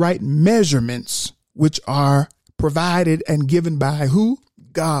or the right measurements, which are provided and given by who?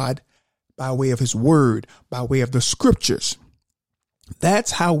 God, by way of his word, by way of the scriptures.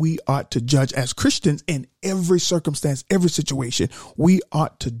 That's how we ought to judge as Christians in every circumstance, every situation. We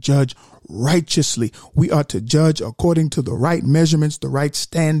ought to judge righteously. We ought to judge according to the right measurements, the right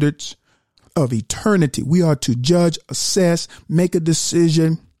standards, of eternity. We are to judge, assess, make a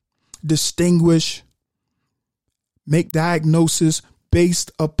decision, distinguish, make diagnosis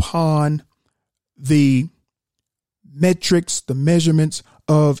based upon the metrics, the measurements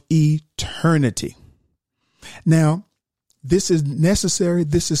of eternity. Now, this is necessary.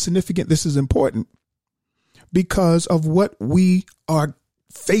 This is significant. This is important because of what we are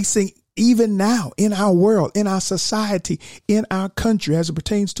facing even now in our world, in our society, in our country, as it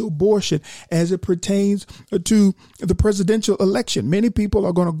pertains to abortion, as it pertains to the presidential election. Many people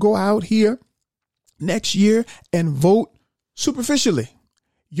are going to go out here next year and vote superficially.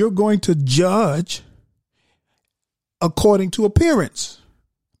 You're going to judge according to appearance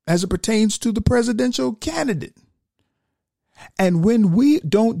as it pertains to the presidential candidate. And when we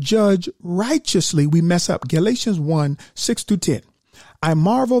don't judge righteously, we mess up. Galatians 1:6-10. I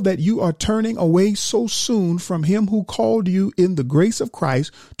marvel that you are turning away so soon from him who called you in the grace of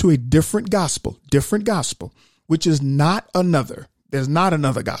Christ to a different gospel, which is not another. There's not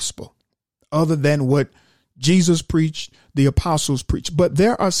another gospel other than what Jesus preached, the apostles preached. But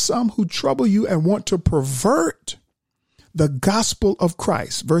there are some who trouble you and want to pervert the gospel of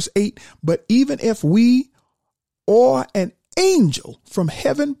Christ. Verse 8, but even if we or an angel from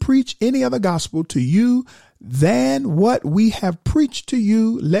heaven preach any other gospel to you than what we have preached to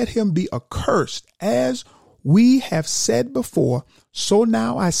you, let him be accursed. As we have said before, so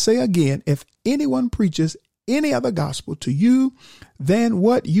now I say again, if anyone preaches any other gospel to you than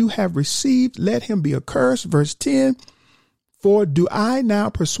what you have received, let him be accursed. Verse 10, for do I now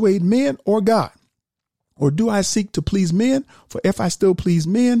persuade men or God? Or do I seek to please men? For if I still please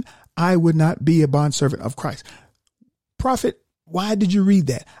men, I would not be a bondservant of Christ. Prophet, why did you read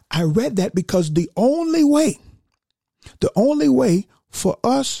that? I read that because the only way for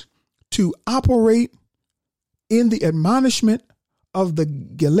us to operate in the admonishment of the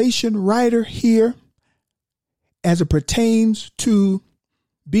Galatian writer here, as it pertains to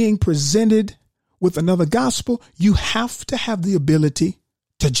being presented with another gospel, you have to have the ability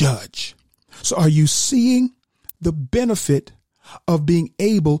to judge. So are you seeing the benefit of being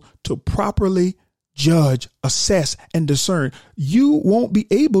able to properly judge, assess, and discern? You won't be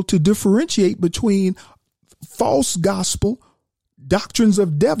able to differentiate between false gospel, doctrines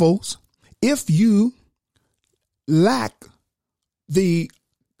of devils, if you lack the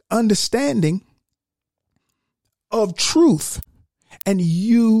understanding of truth, and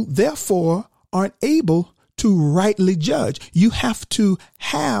you therefore aren't able to rightly judge. You have to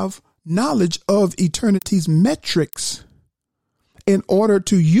have knowledge of eternity's metrics in order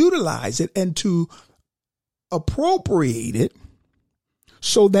to utilize it and to appropriate it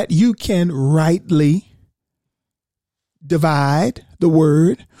so that you can rightly divide the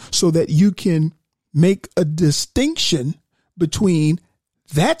word, so that you can make a distinction between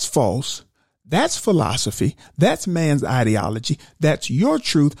that's false, that's philosophy, that's man's ideology, that's your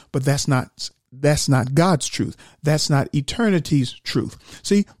truth, but that's not God's truth. That's not eternity's truth.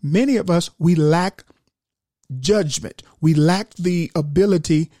 See, many of us, we lack judgment. We lack the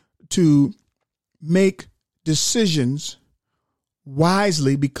ability to make decisions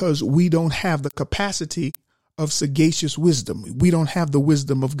wisely because we don't have the capacity of sagacious wisdom. We don't have the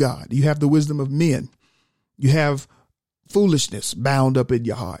wisdom of God. You have the wisdom of men. You have foolishness bound up in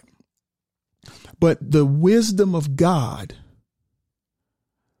your heart. But the wisdom of God,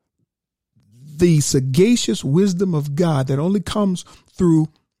 the sagacious wisdom of God that only comes through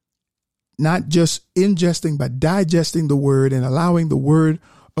not just ingesting, but digesting the word and allowing the word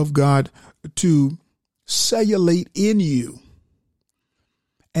of God to cellulate in you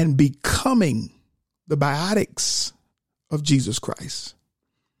and becoming the biotics of Jesus Christ,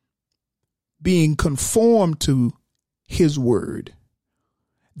 being conformed to his word,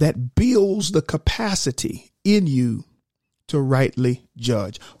 that builds the capacity in you to rightly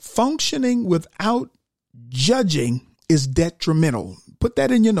judge. Functioning without judging is detrimental. Put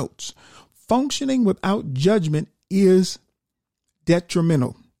that in your notes. Functioning without judgment is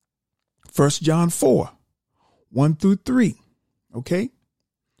detrimental. 1 John 4:1-3. Okay.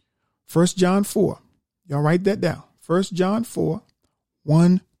 1 John 4. Y'all write that down. 1 John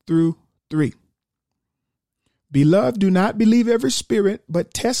 4:1-3. Beloved, do not believe every spirit,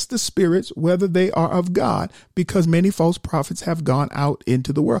 but test the spirits whether they are of God, because many false prophets have gone out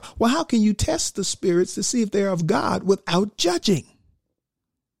into the world. Well, how can you test the spirits to see if they're of God without judging?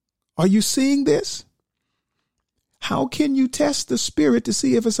 Are you seeing this? How can you test the spirit to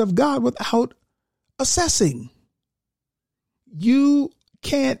see if it's of God without assessing? You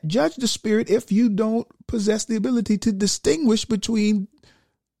can't judge the spirit if you don't possess the ability to distinguish between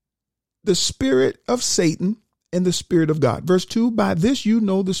the spirit of Satan and the Spirit of God. Verse 2, by this you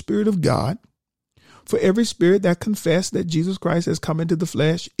know the Spirit of God. For every spirit that confesses that Jesus Christ has come into the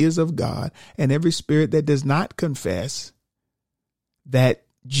flesh is of God, and every spirit that does not confess that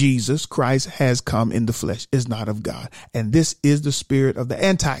Jesus Christ has come in the flesh is not of God. And this is the spirit of the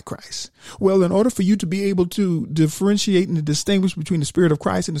Antichrist. Well, in order for you to be able to differentiate and distinguish between the spirit of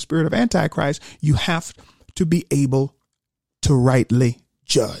Christ and the spirit of Antichrist, you have to be able to rightly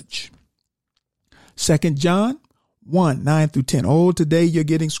judge. 2 John 1, 9 through 10. Oh, today you're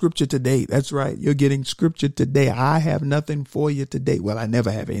getting scripture today. That's right. You're getting scripture today. I have nothing for you today. Well, I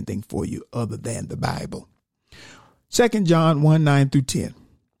never have anything for you other than the Bible. 2 John 1, 9 through 10.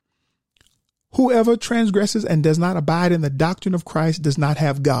 Whoever transgresses and does not abide in the doctrine of Christ does not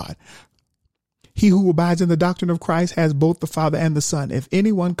have God. He who abides in the doctrine of Christ has both the Father and the Son. If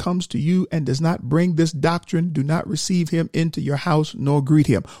anyone comes to you and does not bring this doctrine, do not receive him into your house nor greet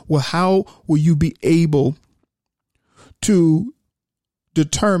him. Well, how will you be able to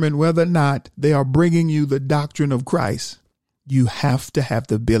determine whether or not they are bringing you the doctrine of Christ? You have to have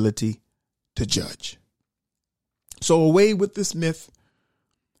the ability to judge. So away with this myth.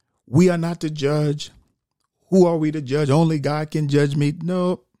 We are not to judge. Who are we to judge? Only God can judge me.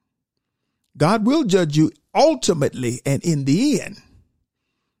 No, God will judge you ultimately and in the end,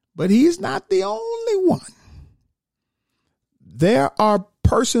 but he's not the only one. There are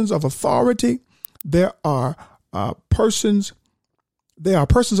persons of authority. There are persons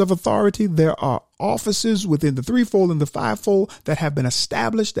of authority. There are offices within the threefold and the fivefold that have been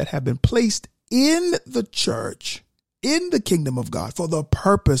established, that have been placed in the church, in the kingdom of God, for the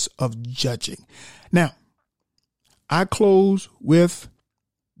purpose of judging. Now, I close with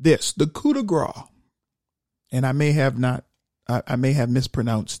this, the coup de grace, and I may have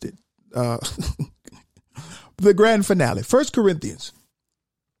mispronounced it. The grand finale, 1 Corinthians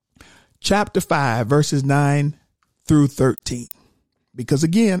chapter 5, verses 9 through 13. Because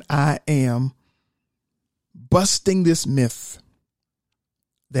again, I am busting this myth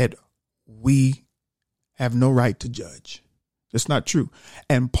that we have no right to judge. That's not true.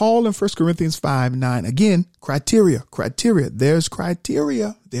 And Paul in 1 Corinthians 5, 9, again, criteria. There's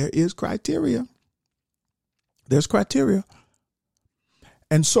criteria. There is criteria. There's criteria.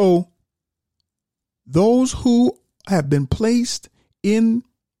 And so those who have been placed in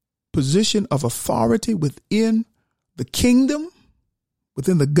position of authority within the kingdom,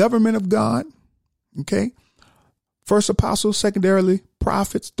 within the government of God, okay? First apostles, secondarily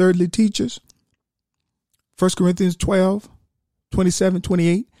prophets, thirdly teachers. 1 Corinthians 12, 27,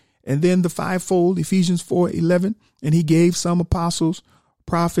 28, and then the fivefold, Ephesians 4, 11. And he gave some apostles,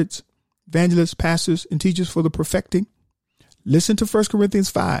 prophets, evangelists, pastors, and teachers for the perfecting. Listen to 1 Corinthians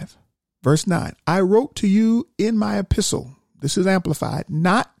 5, verse 9. I wrote to you in my epistle, this is amplified,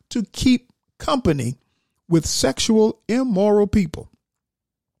 not to keep company with sexual immoral people.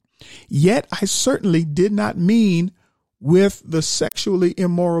 Yet I certainly did not mean with the sexually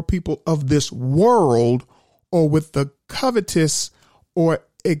immoral people of this world, or with the covetous or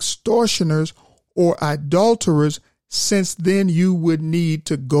extortioners or adulterers, since then you would need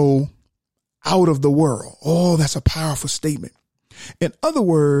to go out of the world. Oh, that's a powerful statement. In other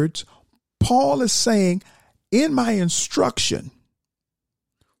words, Paul is saying, in my instructions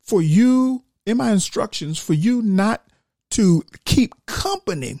for you not to keep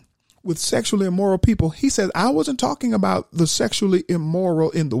company with sexually immoral people, he said, I wasn't talking about the sexually immoral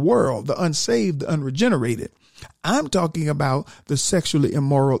in the world, the unsaved, the unregenerated. I'm talking about the sexually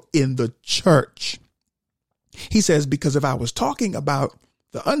immoral in the church. He says, because if I was talking about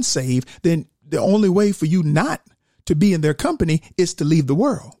the unsaved, then the only way for you not to be in their company is to leave the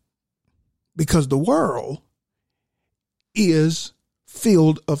world, because the world is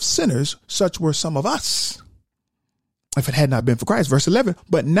filled of sinners. Such were some of us, if it had not been for Christ. Verse 11,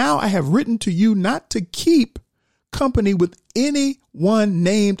 but now I have written to you not to keep company with anyone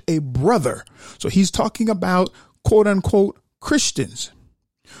named a brother. So he's talking about quote unquote Christians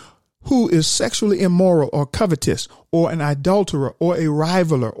who is sexually immoral or covetous or an adulterer or a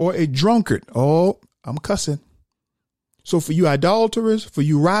rivaler or a drunkard. Oh, I'm cussing. So for you idolaters, for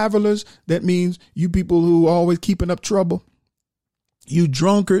you rivalers, that means you people who are always keeping up trouble, you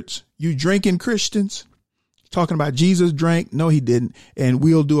drunkards, you drinking Christians, talking about Jesus drank. No, he didn't. And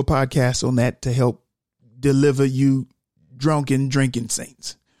we'll do a podcast on that to help deliver you drunken drinking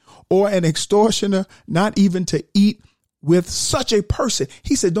saints. Or an extortioner, not even to eat with such a person.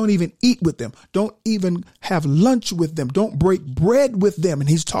 He said, don't even eat with them. Don't even have lunch with them. Don't break bread with them. And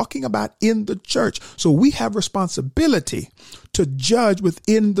he's talking about in the church. So we have responsibility to judge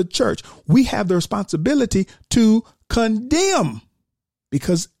within the church. We have the responsibility to condemn,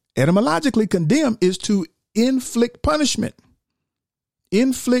 because etymologically condemn is to inflict punishment,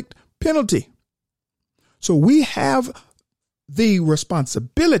 inflict penalty. So we have the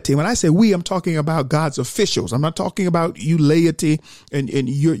responsibility. When I say we, I'm talking about God's officials. I'm not talking about you laity and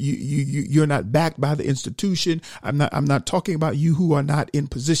you're not backed by the institution. I'm not talking about you who are not in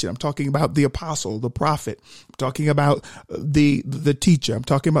position. I'm talking about the apostle, the prophet. I'm talking about the teacher. I'm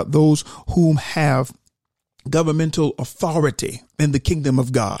talking about those whom have governmental authority in the kingdom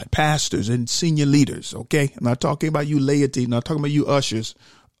of God, pastors and senior leaders. Okay. I'm not talking about you laity. I'm not talking about you ushers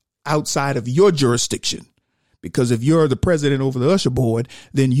outside of your jurisdiction. Because if you're the president over the usher board,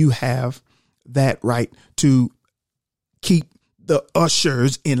 then you have that right to keep the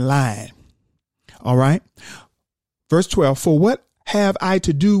ushers in line. All right. Verse 12, for what have I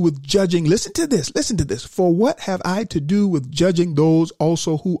to do with judging? Listen to this. Listen to this. For what have I to do with judging those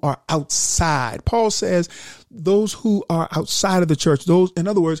also who are outside? Paul says those who are outside of the church, those, in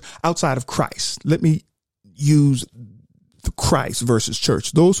other words, outside of Christ. Let me use the Christ versus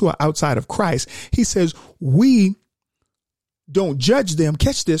church. Those who are outside of Christ, he says, we don't judge them.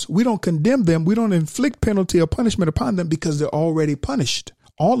 Catch this. We don't condemn them. We don't inflict penalty or punishment upon them because they're already punished.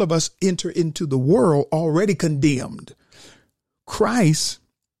 All of us enter into the world already condemned. Christ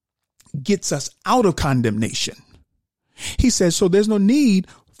gets us out of condemnation. He says, so there's no need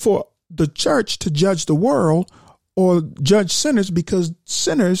for the church to judge the world or judge sinners because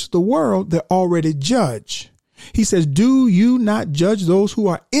sinners, the world, they're already judged. He says, do you not judge those who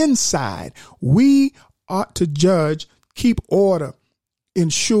are inside? We ought to judge, keep order,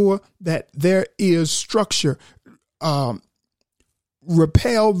 ensure that there is structure, repel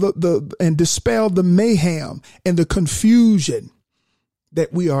and dispel the mayhem and the confusion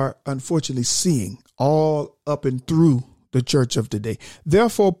that we are unfortunately seeing all up and through the church of today.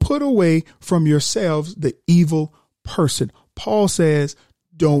 Therefore, put away from yourselves the evil person. Paul says,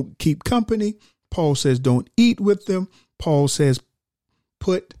 don't keep company. Paul says, don't eat with them. Paul says,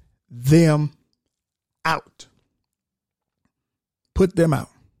 put them out. Put them out.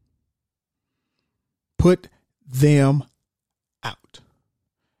 Put them out.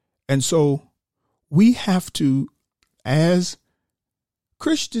 And so we have to, as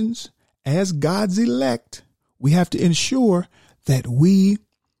Christians, as God's elect, we have to ensure that we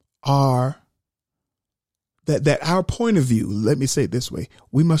are that our point of view, let me say it this way,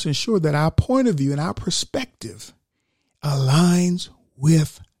 we must ensure that our point of view and our perspective aligns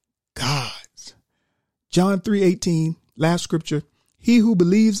with God's. John 3:18, last scripture, he who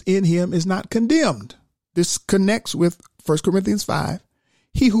believes in him is not condemned. This connects with 1 Corinthians 5.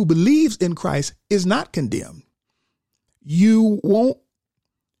 He who believes in Christ is not condemned. You won't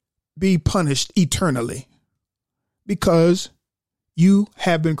be punished eternally because you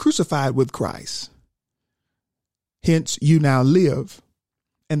have been crucified with Christ. Hence, you now live,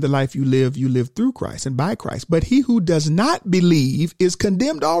 and the life you live through Christ and by Christ. But he who does not believe is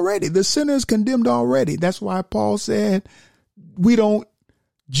condemned already. The sinner is condemned already. That's why Paul said we don't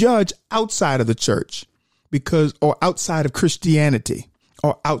judge outside of the church or outside of Christianity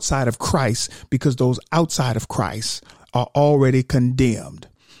or outside of Christ, because those outside of Christ are already condemned.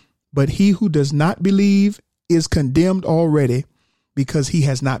 But he who does not believe is condemned already because he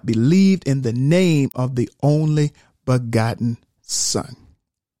has not believed in the name of the only begotten Son.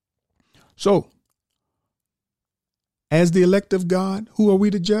 So, as the elect of God, who are we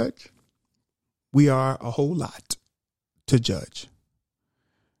to judge? We are a whole lot to judge.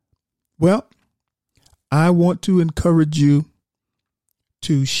 Well, I want to encourage you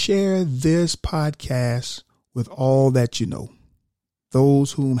to share this podcast with all that you know.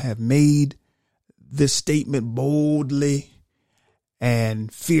 Those whom have made this statement boldly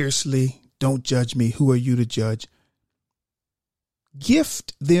and fiercely, don't judge me. Who are you to judge?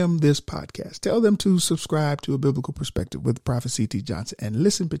 Gift them this podcast. Tell them to subscribe to A Biblical Perspective with Prophet C.T. Johnson and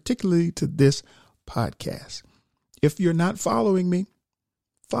listen particularly to this podcast. If you're not following me,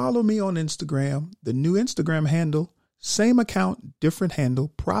 follow me on Instagram. The new Instagram handle, same account, different handle,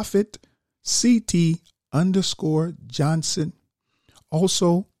 Prophet CT_Johnson.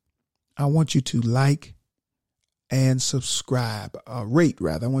 Also, I want you to like and subscribe, rate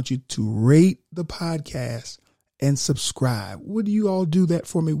rather. I want you to rate the podcast and subscribe. Would you all do that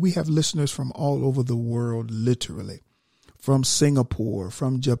for me? We have listeners from all over the world, literally, from Singapore,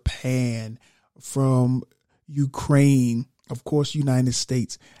 from Japan, from Ukraine, of course, United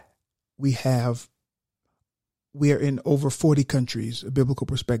States. We are in over 40 countries. A Biblical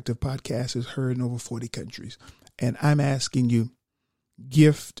Perspective podcast is heard in over 40 countries. And I'm asking you,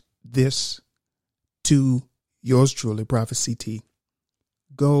 gift this to yours truly, Prophet CT.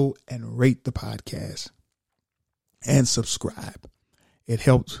 Go and rate the podcast and subscribe. It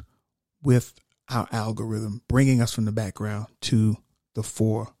helps with our algorithm, bringing us from the background to the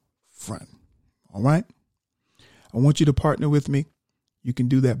forefront. All right. I want you to partner with me. You can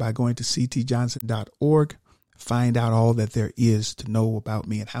do that by going to ctjohnson.org. Find out all that there is to know about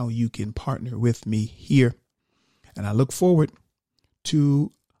me and how you can partner with me here. And I look forward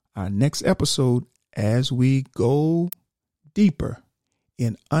to our next episode as we go deeper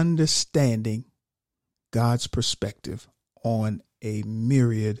in understanding God's perspective on a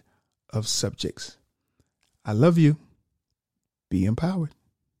myriad of subjects. I love you. Be empowered.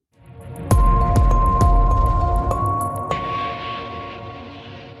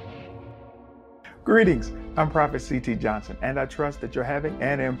 Greetings. I'm Prophet C.T. Johnson, and I trust that you're having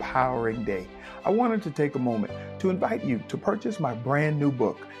an empowering day. I wanted to take a moment to invite you to purchase my brand new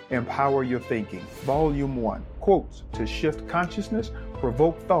book, Empower Your Thinking, Volume 1, Quotes to Shift Consciousness,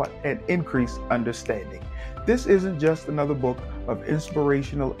 Provoke Thought, and Increase Understanding. This isn't just another book of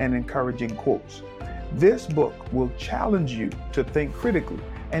inspirational and encouraging quotes. This book will challenge you to think critically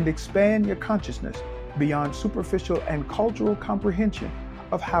and expand your consciousness beyond superficial and cultural comprehension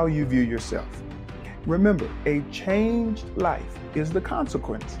of how you view yourself. Remember, a changed life is the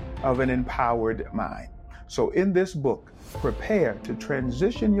consequence of an empowered mind. So in this book, prepare to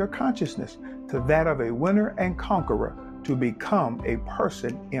transition your consciousness to that of a winner and conqueror to become a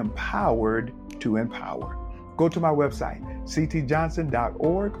person empowered to empower. Go to my website,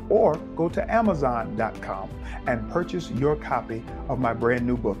 ctjohnson.org, or go to amazon.com and purchase your copy of my brand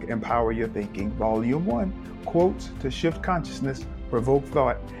new book, Empower Your Thinking, Volume 1, Quotes to Shift Consciousness, Provoke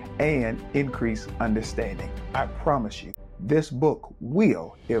Thought, and Increase Understanding. I promise you, this book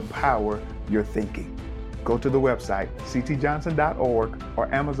will empower your thinking. Go to the website, ctjohnson.org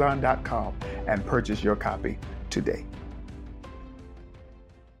or amazon.com, and purchase your copy today.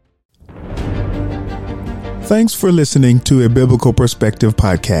 Thanks for listening to a Biblical Perspective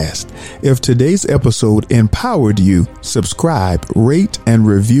podcast. If today's episode empowered you, subscribe, rate, and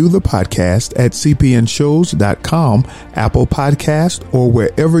review the podcast at cpnshows.com, Apple Podcast, or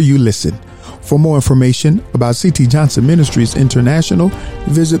wherever you listen. For more information about C.T. Johnson Ministries International,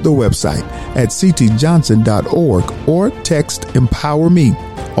 visit the website at ctjohnson.org or text Empower Me,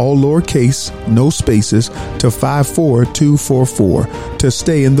 all lowercase, no spaces, to 54244 to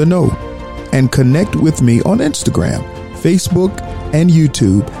stay in the know. And connect with me on Instagram, Facebook, and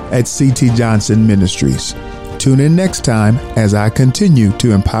YouTube at C.T. Johnson Ministries. Tune in next time as I continue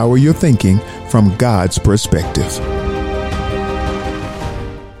to empower your thinking from God's perspective.